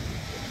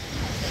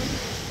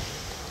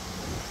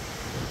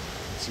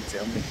 She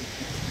tell me.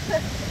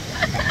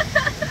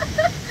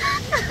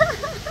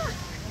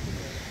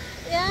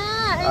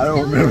 Yeah, I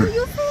don't remember.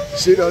 You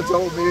She done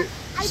told me.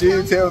 She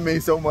didn't tell me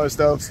so much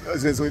stuff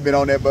since we've been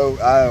on that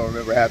boat. I don't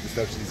remember half the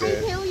stuff she I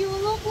said. tell you,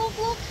 look,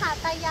 Hat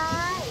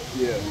Bayai.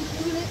 Yeah.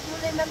 You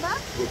remember?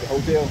 With the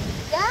hotel?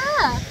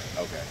 Yeah.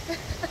 Okay.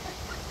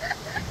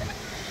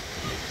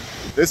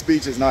 This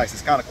beach is nice.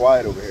 It's kind of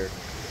quiet over here.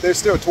 There's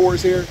still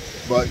tourists here,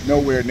 but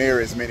nowhere near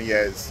as many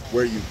as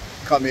where you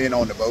come in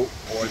on the boat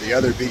or the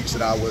other beach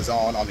that I was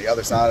on the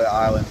other side of the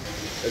island.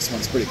 This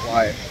one's pretty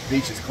quiet.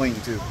 Beach is clean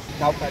too.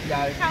 Khao Pad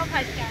Gai. Khao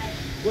Pad Gai.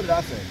 What did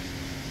I say?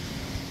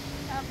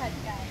 Khao Pad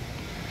Gai.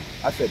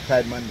 I said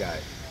Pad Mun Gai.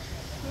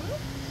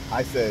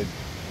 I said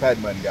Pad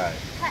Mun Gai.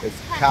 It's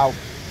Khao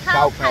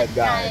Pad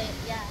Gai.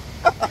 Yeah.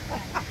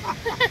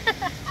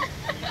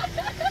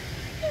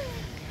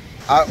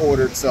 I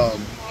ordered some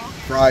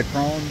fried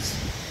prawns.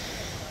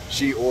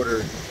 She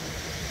ordered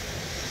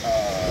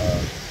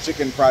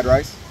chicken fried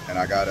rice, and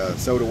I got a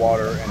soda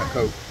water and a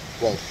Coke.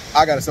 Well,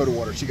 I got a soda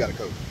water, she got a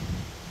Coke.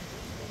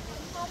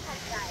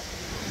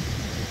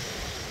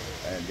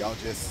 And y'all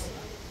just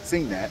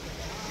seen that.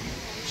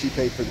 She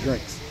paid for the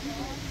drinks.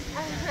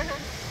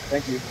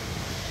 Thank you.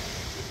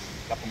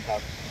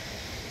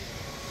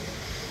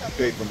 I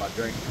paid for my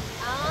drink.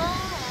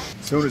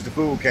 As soon as the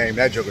food came,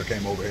 that joker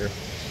came over here.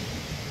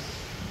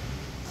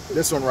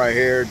 This one right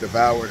here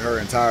devoured her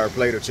entire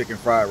plate of chicken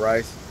fried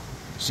rice.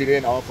 She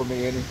didn't offer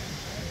me any.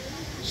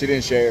 She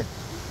didn't share.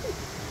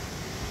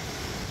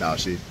 No,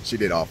 she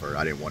did offer.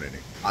 I didn't want any.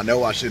 I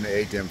know I shouldn't have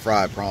ate them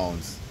fried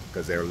prawns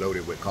because they're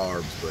loaded with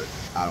carbs, but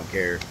I don't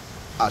care.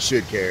 I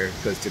should care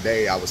because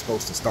today I was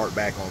supposed to start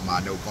back on my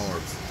no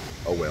carbs.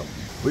 Oh well,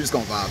 we're just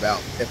gonna vibe out.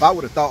 If I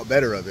would have thought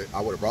better of it,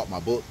 I would have brought my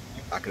book.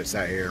 I could have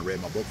sat here and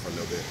read my book for a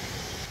little bit.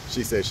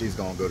 She said she's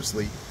gonna go to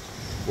sleep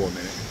for a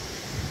minute.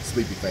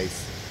 Sleepy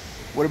face.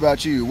 What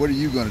about you? What are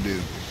you gonna do?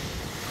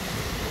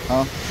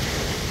 Huh?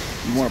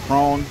 You want a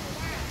prawn?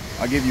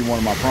 I'll give you one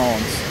of my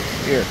prawns.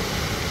 Here.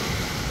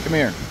 Come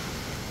here.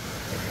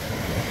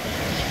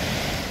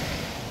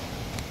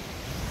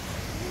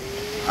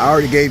 I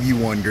already gave you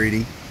one,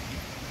 Greedy.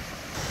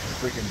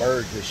 Freaking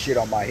bird just shit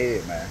on my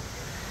head, man.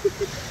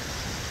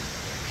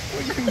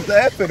 What are you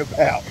laughing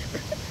about?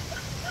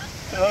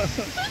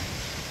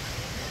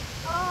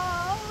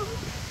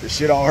 The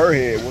shit on her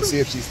head. We'll see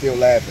if she's still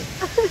laughing.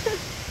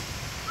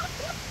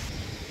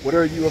 What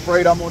are you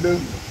afraid I'm gonna do?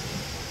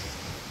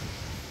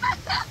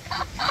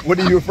 What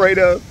are you afraid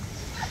of?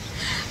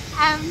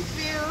 I'm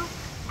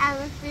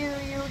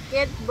feel you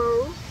get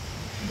burr.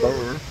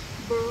 Burr.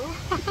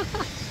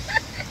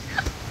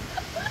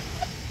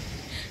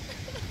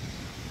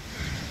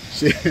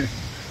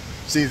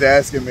 She's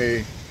asking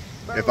me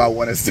if I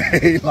want to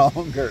stay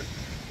longer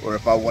or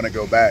if I want to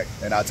go back.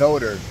 And I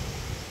told her,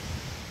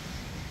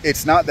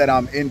 it's not that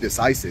I'm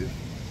indecisive.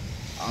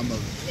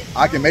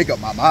 I can make up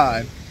my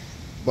mind,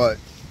 but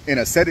in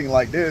a setting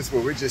like this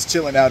where we're just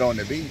chilling out on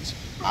the beach,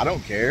 I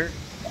don't care.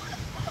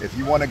 If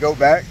you want to go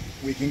back,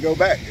 we can go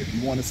back. If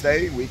you want to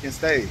stay, we can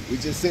stay. We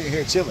just sitting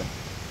here chilling.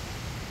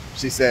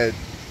 She said,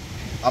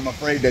 I'm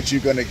afraid that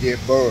you're going to get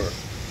bored.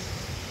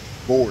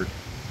 Bored.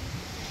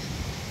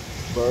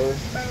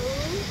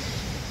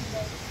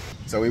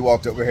 So we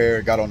walked over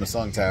here, got on the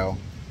sun towel.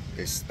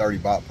 It's 30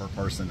 baht per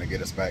person to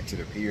get us back to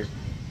the pier.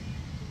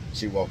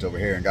 She walked over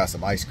here and got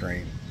some ice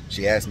cream.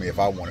 She asked me if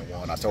I wanted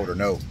one. I told her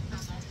no.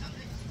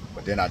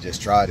 But then I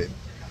just tried it.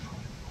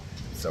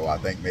 So I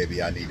think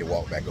maybe I need to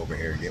walk back over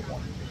here and get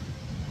one.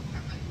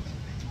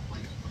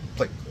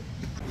 Play.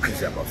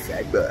 Because I'm a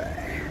fat boy.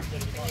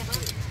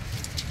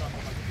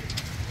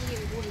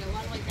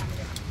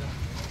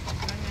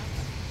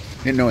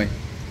 Niết nuôi.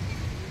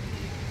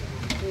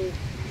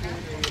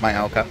 Mai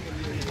aoครับ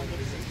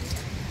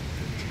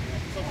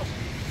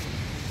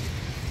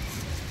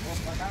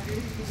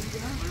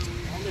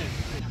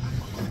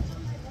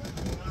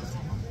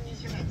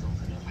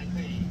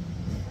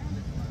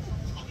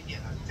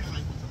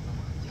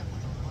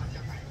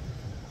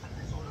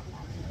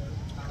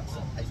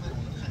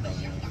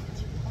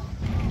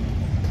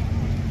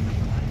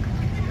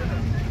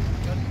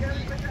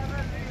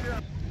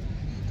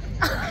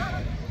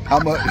How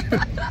much?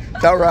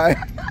 Is that right?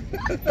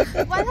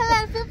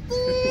 150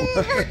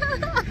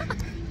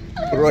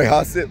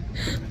 150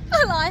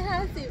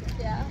 150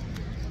 yeah.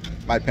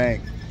 My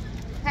pang.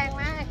 แพง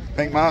มาก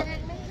Pang mark?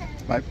 ไม่แพง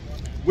My,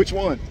 which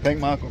one? Pang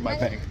mark or my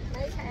pang? ไ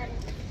ม่แพง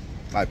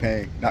My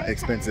pang, not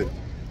expensive.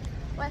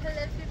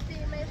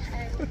 150 ไม่แพ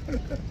ง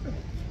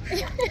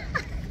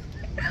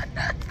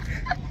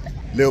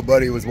Little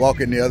buddy was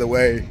walking the other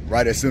way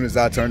right as soon as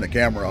I turned the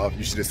camera off.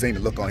 You should have seen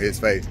the look on his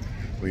face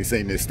when he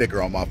seen this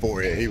sticker on my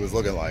forehead. He was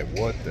looking like,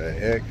 what the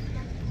heck?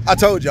 I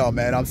told y'all,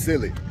 man, I'm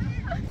silly.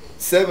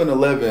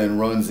 7-Eleven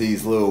runs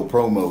these little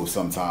promos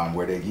sometime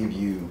where they give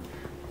you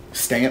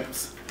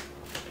stamps.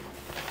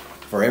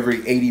 For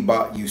every 80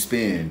 baht you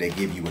spend, they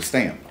give you a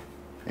stamp.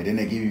 And then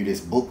they give you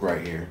this book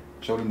right here.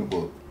 Show them the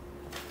book.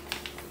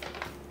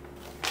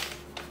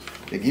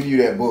 They give you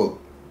that book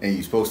and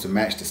you're supposed to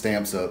match the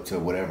stamps up to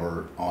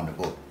whatever on the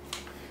book.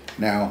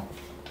 Now,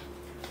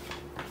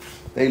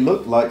 they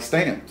look like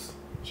stamps.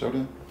 Show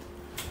them.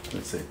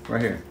 Let's see.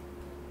 Right here.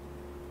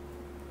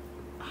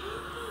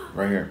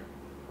 Right here.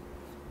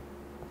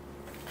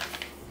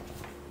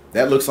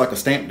 That looks like a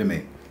stamp to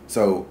me.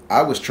 So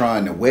I was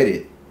trying to wet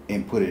it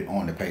and put it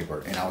on the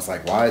paper. And I was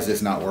like, why is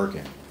this not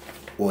working?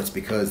 Well, it's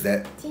because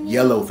that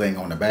yellow thing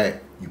on the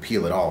back, you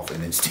peel it off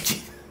and then stick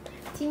it.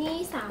 ที่นี่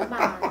3 บา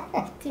ท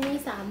ที่นี่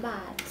3 บา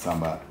ท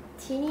 3 baht.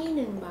 ที่นี่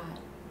1 บาท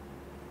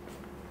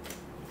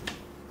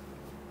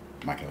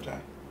Michael J.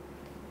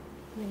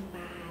 1 บ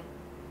าท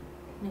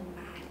 1 บ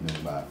าท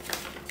 1 baht.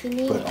 ที่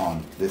นี่ Put on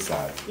this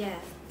side.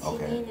 yes ที่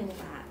Okay. นี่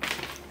1 บาท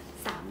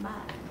 3 บา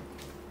ท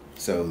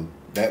So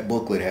that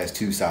booklet has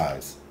 2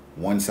 sides.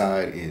 One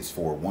side is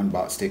for 1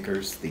 baht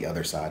stickers. The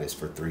other side is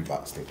for 3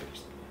 baht stickers.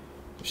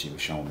 So she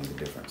was showing me the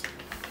difference.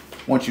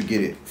 Once you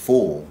get it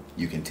full,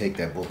 you can take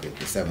that booklet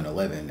to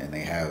 7-Eleven and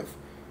they have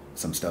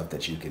some stuff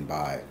that you can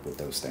buy with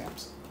those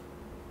stamps.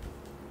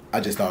 I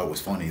just thought it was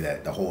funny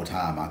that the whole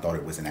time I thought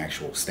it was an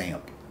actual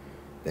stamp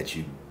that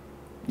you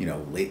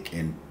know, lick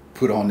and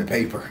put on the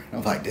paper.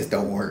 I'm like, this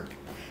don't work.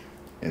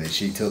 And then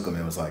she took them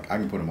and was like, I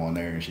can put them on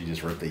there. And she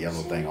just ripped the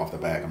yellow thing off the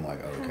back. I'm like,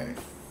 oh, okay,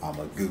 I'm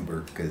a goober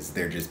because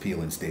they're just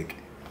peel and stick.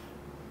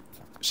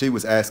 She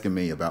was asking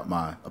me about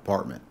my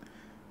apartment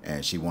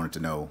and she wanted to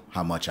know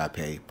how much I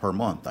pay per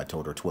month. I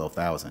told her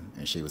 12,000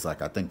 and she was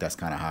like, I think that's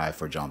kind of high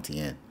for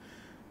Jomtien.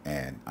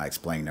 And I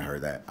explained to her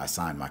that I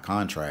signed my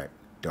contract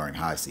during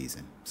high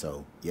season.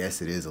 So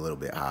yes, it is a little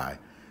bit high,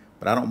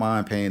 but I don't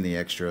mind paying the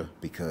extra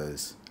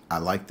because I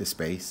like the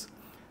space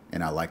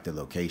and I like the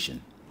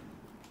location.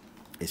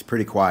 It's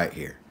pretty quiet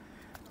here.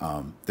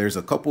 There's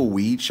a couple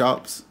weed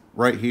shops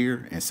right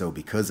here, and so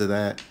because of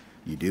that,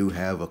 you do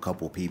have a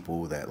couple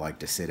people that like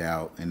to sit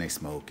out and they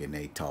smoke and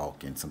they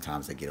talk, and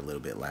sometimes they get a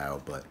little bit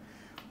loud, but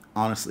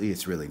honestly,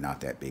 it's really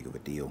not that big of a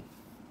deal.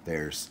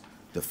 There's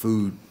the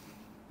food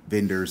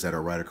vendors that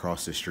are right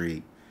across the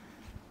street,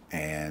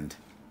 and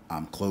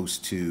I'm close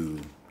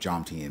to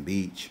Jomtien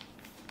Beach.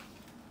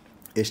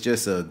 It's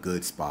just a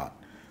good spot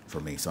for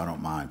me, so I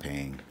don't mind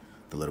paying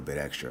the little bit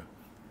extra.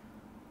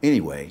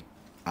 Anyway,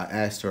 I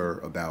asked her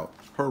about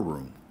her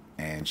room,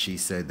 and she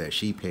said that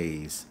she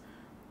pays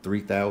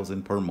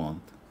 $3,000 per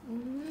month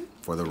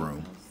for the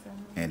room,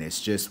 and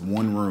it's just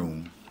one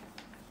room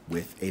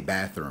with a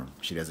bathroom.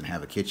 She doesn't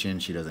have a kitchen,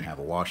 she doesn't have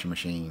a washing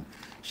machine,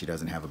 she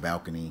doesn't have a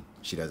balcony,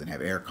 she doesn't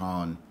have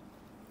aircon,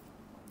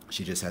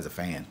 she just has a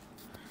fan.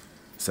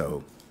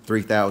 So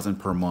 $3,000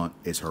 per month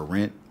is her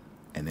rent,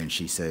 and then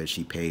she says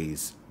she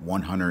pays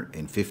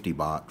 150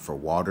 baht for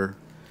water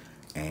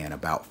and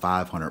about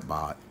 500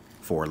 baht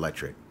for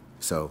electric.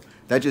 So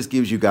that just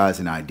gives you guys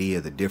an idea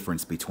of the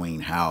difference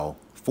between how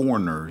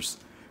foreigners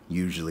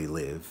usually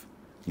live.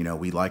 You know,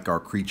 we like our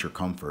creature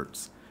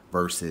comforts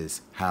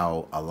versus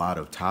how a lot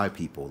of Thai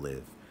people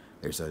live.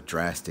 There's a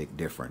drastic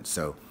difference.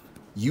 So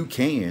you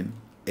can,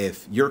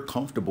 if you're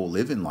comfortable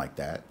living like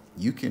that,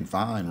 you can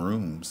find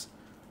rooms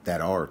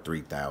that are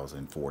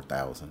 3,000,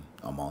 4,000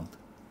 a month.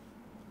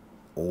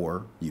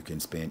 Or you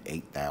can spend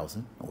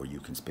 8,000, or you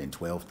can spend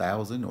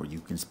 12,000, or you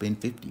can spend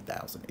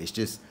 50,000.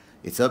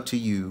 It's up to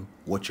you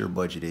what your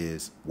budget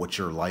is, what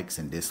your likes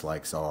and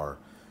dislikes are,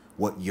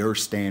 what your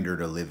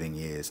standard of living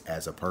is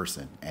as a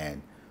person.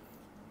 And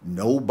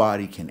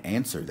nobody can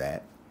answer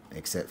that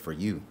except for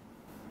you.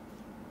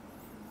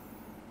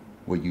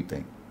 What do you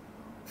think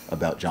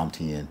about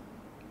Jomtien?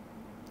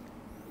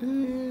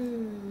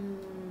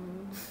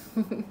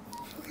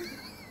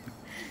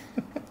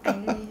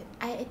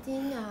 I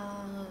think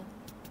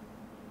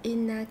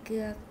in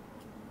Naga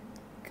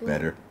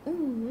Better?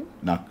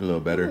 Not a little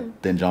better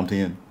than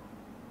Jomtien?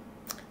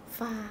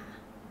 far.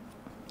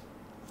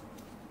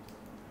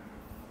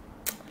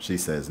 She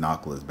says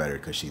Nakula is better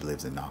because she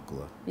lives in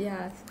Nakula.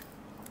 Yes.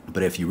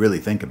 But if you really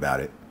think about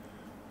it,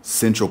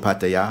 Central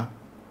Pattaya,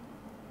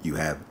 you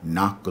have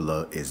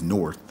Nakula is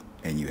north,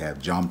 and you have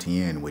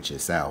Jomtien, which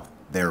is south.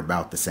 They're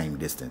about the same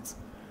distance.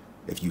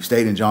 If you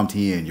stayed in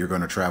Jomtien, you're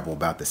going to travel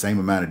about the same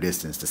amount of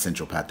distance to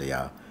Central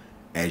Pattaya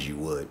as you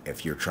would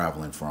if you're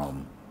traveling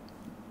from...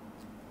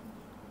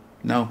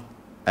 No,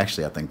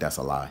 actually, I think that's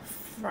a lie.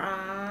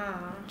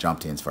 Far.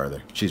 Jomtien's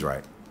further. She's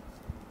right.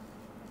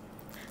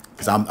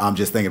 Because I'm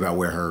just thinking about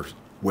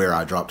where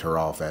I dropped her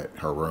off at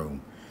her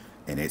room,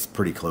 and it's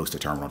pretty close to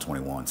Terminal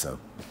 21. So.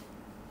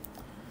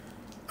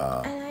 อ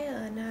ะไร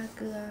นาเ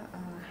กลือ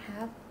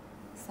have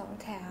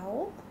 2 แถว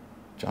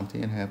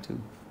Jomtien have too.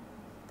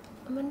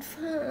 มัน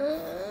ฟ้า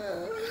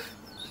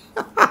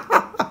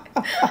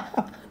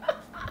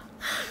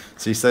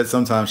She said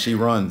sometimes she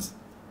runs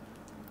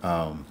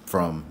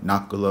from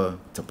Nakula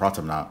to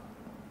Pratamnak,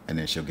 and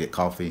then she'll get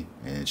coffee,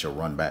 and then she'll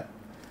run back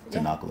to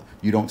Nakula.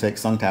 You don't take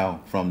Sungtao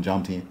from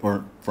Jomtien,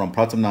 or from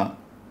Pratamnak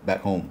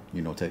back home.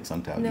 You don't take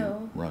Sungtao.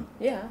 No. You run.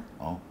 Yeah.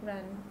 Oh.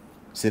 Run.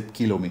 10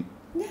 kilometers.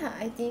 Yeah,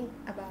 I think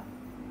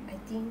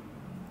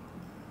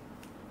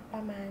ป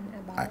ระมาณ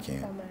I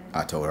can't.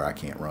 I told her I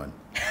can't run.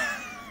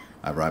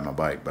 I ride my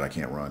bike, but I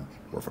can't run.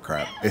 Worth a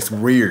crap. It's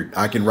weird.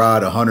 I can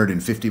ride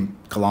 150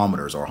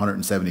 kilometers or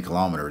 170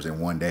 kilometers in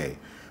one day,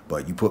 but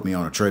you put me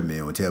on a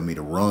treadmill and tell me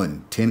to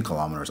run 10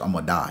 kilometers, I'm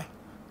gonna die.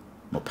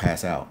 I'm gonna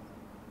pass out.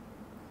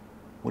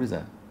 What is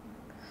that?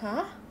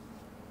 Huh?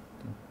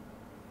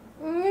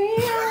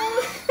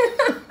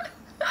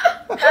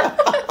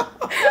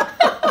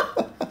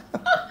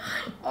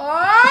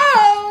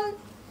 Oh!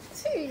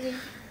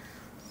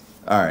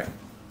 All right.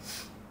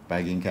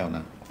 Bagging cow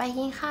now. ไป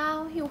กินข้าว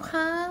หิว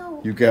ข้าว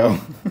You cow.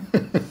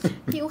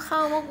 หิวข้า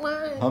วมา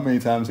ก How many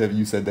times have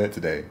you said that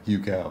today? You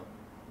cow.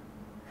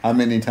 How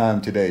many times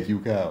today? You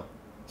cow.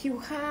 ๆหิว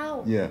ข้าว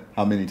Yeah.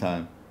 How many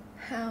times?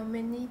 How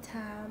many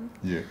times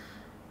Yeah.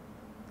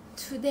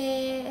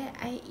 today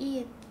I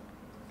eat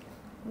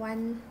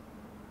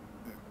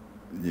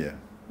Yeah.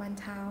 one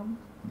time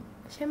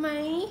ใช่ไหม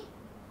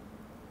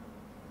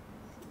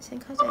ฉัน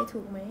เข้าใจถู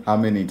กไหม How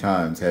many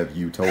times have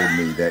you told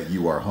me that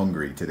you are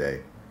hungry today?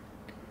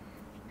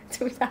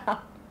 two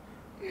time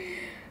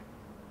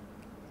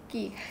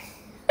กี่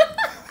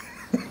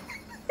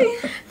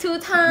two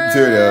time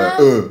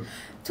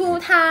two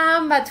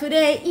time but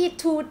today eat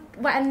two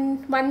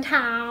one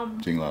time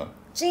จริงเหรอ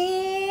จริ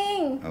ง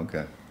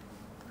Okay.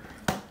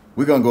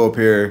 We're gonna go up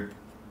here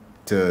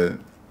to,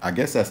 I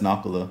guess that's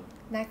Nakula.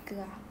 นาเกลื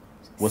อ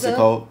What's it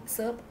called?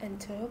 Surf and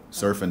turf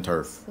Surf and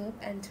Turf. Surf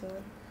and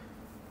turf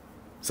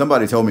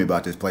Somebody told me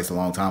about this place a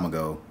long time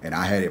ago, and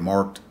I had it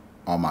marked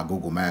on my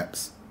Google Maps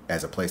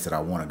as a place that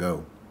I want to go.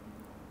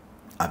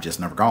 I've just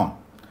never gone.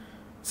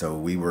 So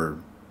we were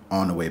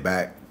on the way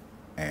back,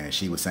 and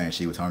she was saying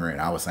she was hungry,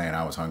 and I was saying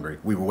I was hungry.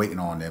 We were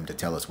waiting on them to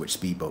tell us which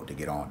speedboat to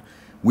get on.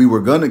 We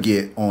were going to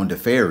get on the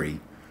ferry,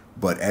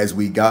 But as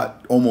we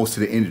got almost to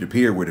the end of the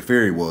pier where the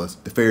ferry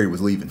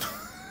was leaving.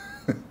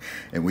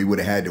 And we would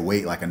have had to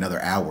wait like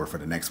another hour for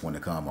the next one to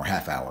come, or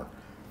half hour.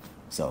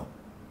 So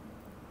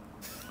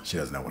she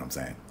doesn't know what I'm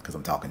saying because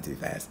I'm talking too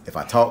fast. If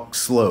I talk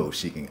slow,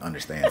 she can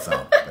understand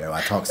some. But if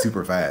I talk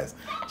super fast,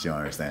 she don't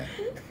understand.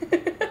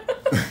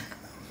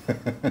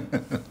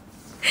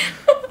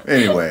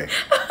 Anyway,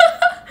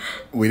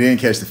 we didn't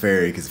catch the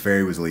ferry because the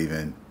ferry was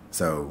leaving.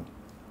 So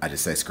I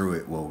just said, screw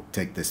it, we'll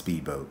take the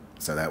speedboat.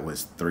 So that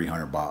was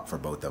 300 baht for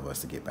both of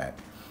us to get back.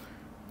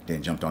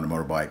 Then jumped on the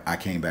motorbike. I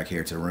came back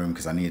here to the room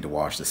because I needed to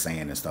wash the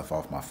sand and stuff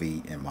off my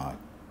feet and my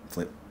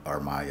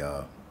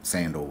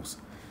sandals.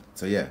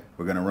 So yeah,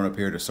 we're gonna run up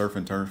here to Surf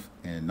and Turf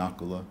in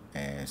Nakula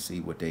and see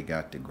what they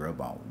got to grub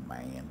on,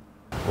 man.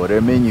 Well, their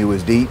menu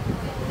is deep.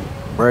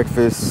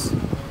 Breakfast,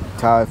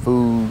 Thai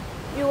food.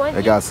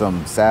 They got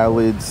some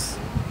salads,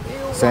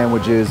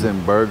 sandwiches,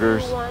 and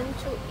burgers. You want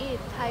to eat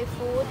Thai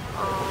food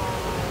or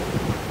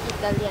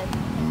Italian?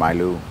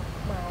 Milu.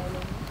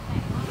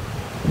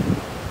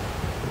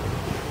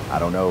 I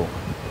don't know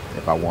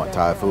if I want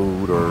Thai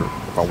food or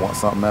if I want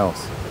something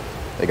else.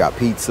 They got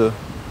pizza,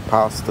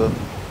 pasta,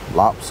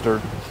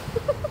 lobster.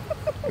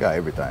 They got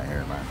everything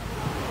here, man.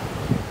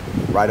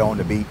 Right on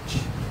the beach.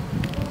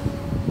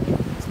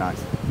 It's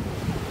nice.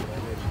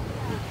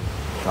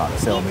 Trying to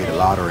sell me the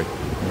lottery.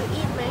 You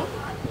eat, man?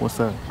 What's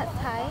that? Pad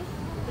Thai?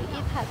 You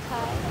eat Pad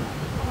Thai?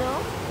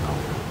 No?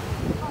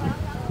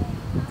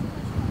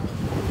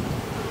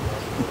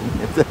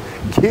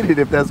 Get it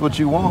if that's what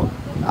you want.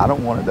 I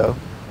don't want it though.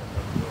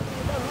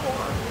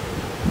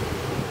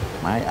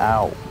 My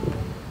ow.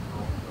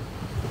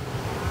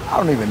 I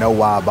don't even know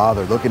why I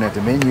bother looking at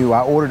the menu.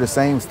 I order the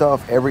same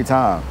stuff every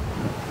time.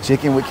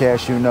 Chicken with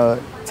cashew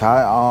nut,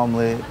 Thai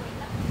omelet,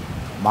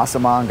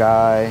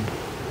 masamangai,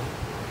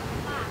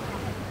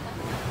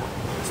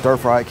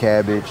 stir-fried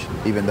cabbage,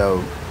 even though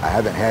I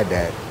haven't had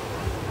that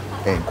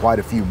in quite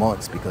a few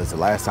months because the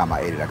last time I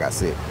ate it, I got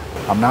sick.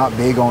 I'm not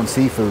big on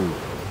seafood.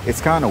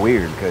 It's kind of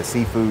weird because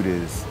seafood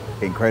is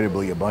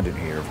incredibly abundant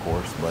here, of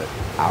course, but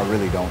I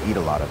really don't eat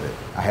a lot of it.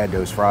 I had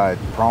those fried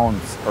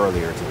prawns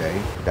earlier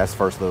today. That's the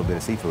first little bit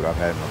of seafood I've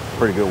had in a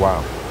pretty good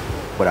while.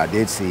 But I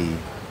did see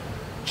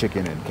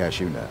chicken and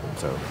cashew nut,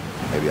 so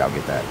maybe I'll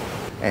get that.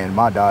 And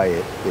my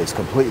diet is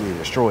completely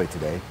destroyed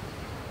today.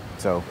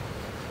 So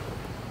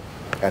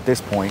at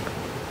this point,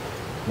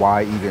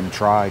 why even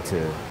try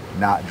to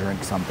not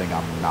drink something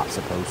I'm not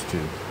supposed to?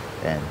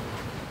 And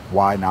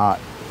why not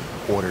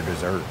order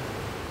dessert?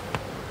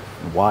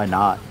 And why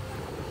not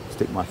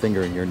stick my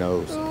finger in your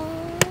nose? She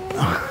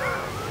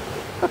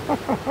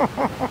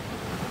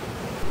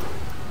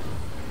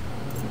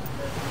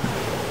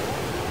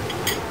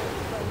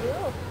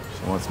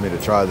wants me to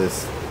try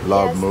this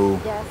log moo.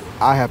 Yes.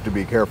 I have to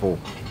be careful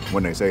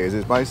when they say, is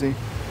it spicy?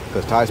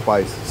 Because Thai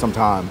spice,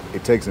 sometimes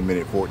it takes a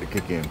minute for it to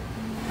kick in.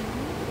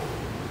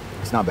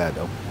 It's not bad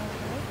though.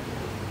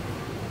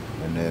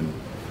 And then,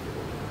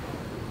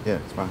 yeah,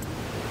 it's fine.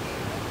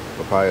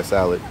 Papaya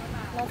salad.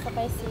 Not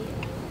spicy.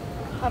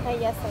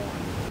 Papaya salad.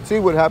 See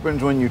what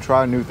happens when you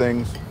try new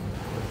things?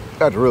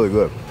 That's really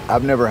good.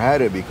 I've never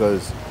had it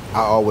because I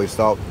always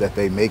thought that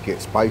they make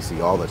it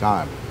spicy all the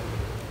time.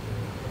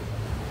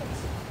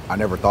 I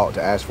never thought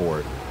to ask for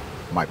it.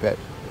 My pet.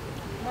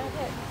 My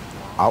pet.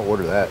 I'll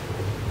order that.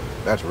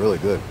 That's really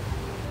good.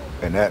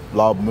 And that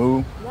lob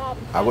moo,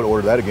 I would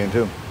order that again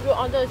too. You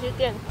order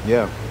chicken.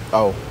 Yeah.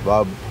 Oh,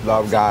 lob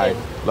guy.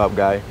 Chicken. Lob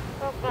guy.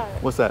 Okay.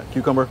 What's that?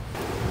 Cucumber?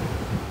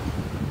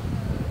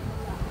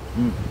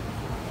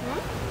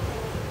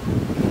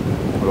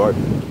 Lord.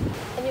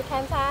 And you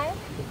can Thai?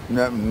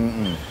 No,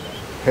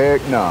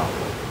 heck no.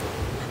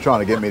 Trying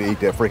to get me to eat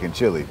that freaking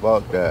chili.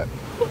 Fuck that.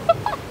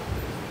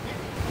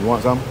 You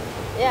want some?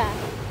 Yeah.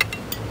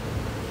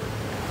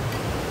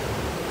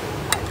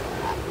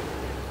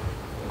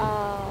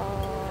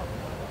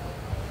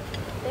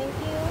 Thank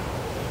you.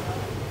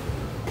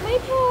 My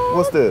pet.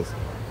 What's this?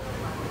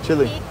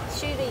 Chili. Big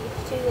chili.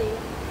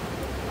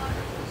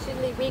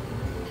 Chili big.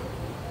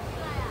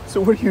 So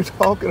what are you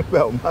talking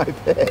about, my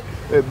pet?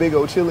 There's a big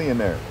old chili in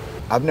there.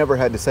 I've never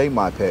had to say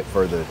my pet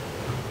for the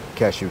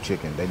cashew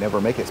chicken. They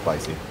never make it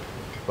spicy.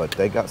 But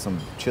they got some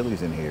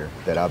chilies in here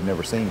that I've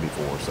never seen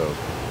before. So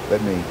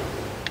let me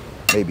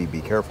maybe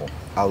be careful.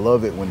 I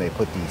love it when they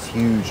put these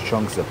huge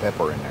chunks of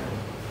pepper in there.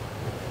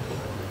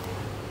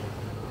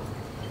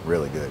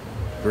 Really good.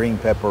 Green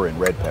pepper and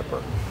red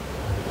pepper.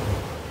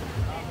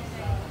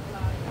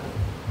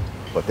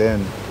 But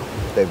then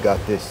they've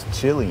got this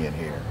chili in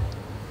here.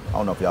 I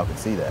don't know if y'all can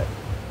see that.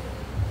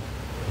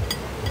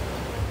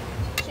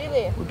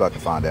 Chili. We're about to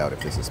find out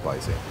if this is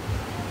spicy.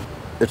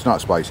 It's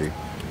not spicy.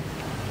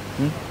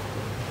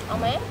 Oh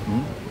man.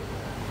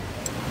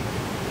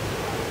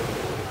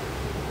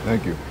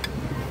 Thank you.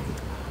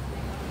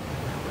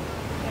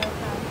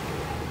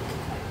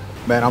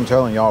 Man, I'm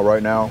telling y'all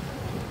right now,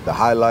 the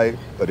highlight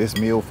of this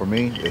meal for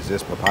me is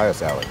this papaya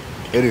salad.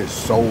 It is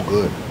so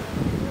good.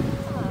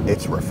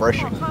 It's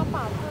refreshing.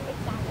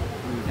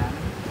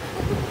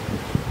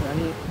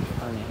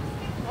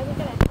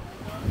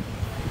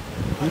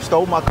 You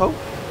stole my coat?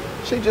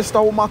 She just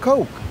stole my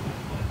Coke.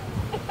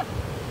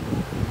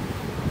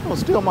 Don't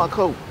steal my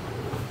Coke,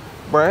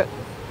 Brad.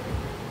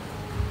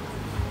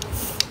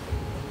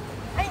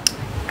 I'm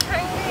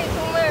hungry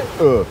too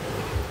much.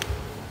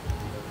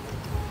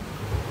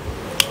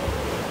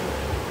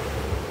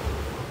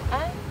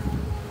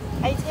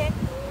 I take.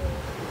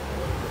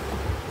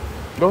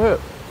 Go ahead.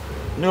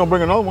 You gonna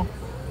bring another one?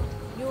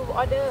 You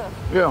order.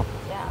 Yeah.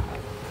 Yeah.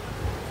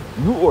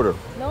 You order.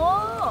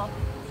 No,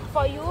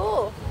 for you.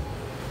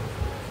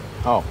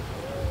 Oh.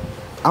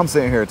 I'm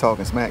sitting here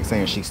talking smack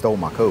saying she stole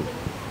my Coke,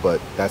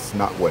 but that's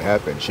not what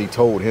happened. She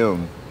told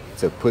him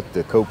to put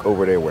the Coke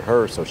over there with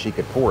her so she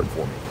could pour it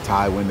for me.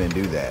 Thai women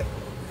do that.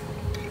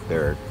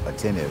 They're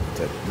attentive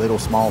to little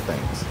small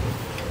things.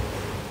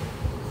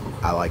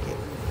 I like it.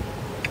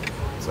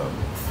 So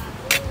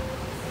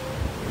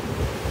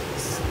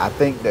I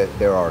think that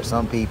there are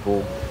some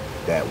people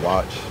that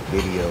watch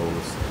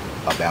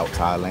videos about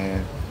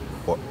Thailand.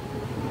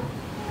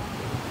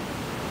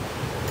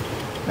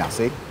 Now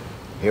see,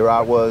 here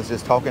I was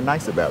just talking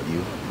nice about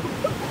you,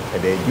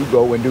 and then you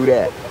go and do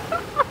that.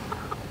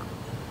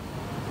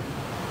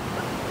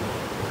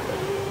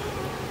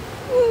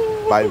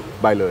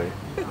 Bye, Louie.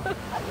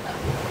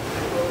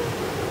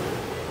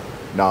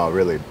 No,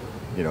 really,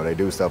 you know, they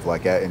do stuff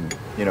like that. And,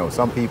 you know,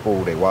 some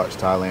people, they watch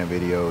Thailand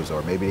videos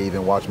or maybe they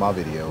even watch my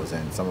videos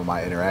and some of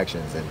my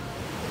interactions, and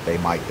they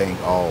might think,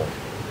 oh,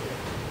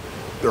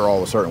 they're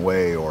all a certain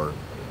way, or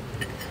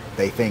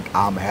they think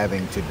I'm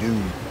having to do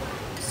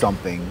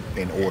something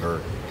in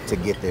order to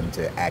get them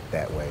to act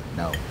that way.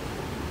 No.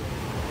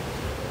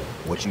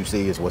 What you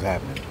see is what's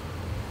happening.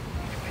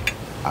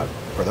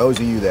 For those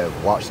of you that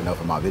have watched enough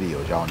of my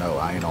videos, y'all know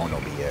I ain't on no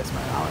BS,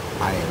 man.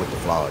 I ain't with the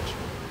flodge.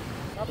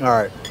 All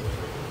right.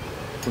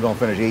 We're gonna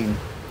finish eating.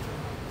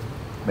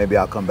 Maybe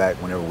I'll come back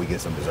whenever we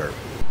get some dessert.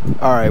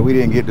 All right, we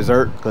didn't get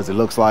dessert because it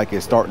looks like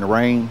it's starting to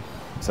rain.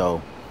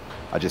 So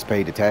I just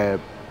paid the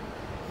tab.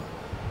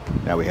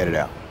 Now we headed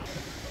out.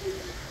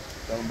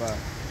 Tell them bye.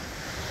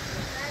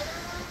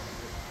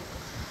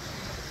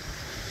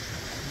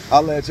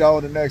 I'll let y'all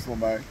in the next one,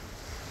 man.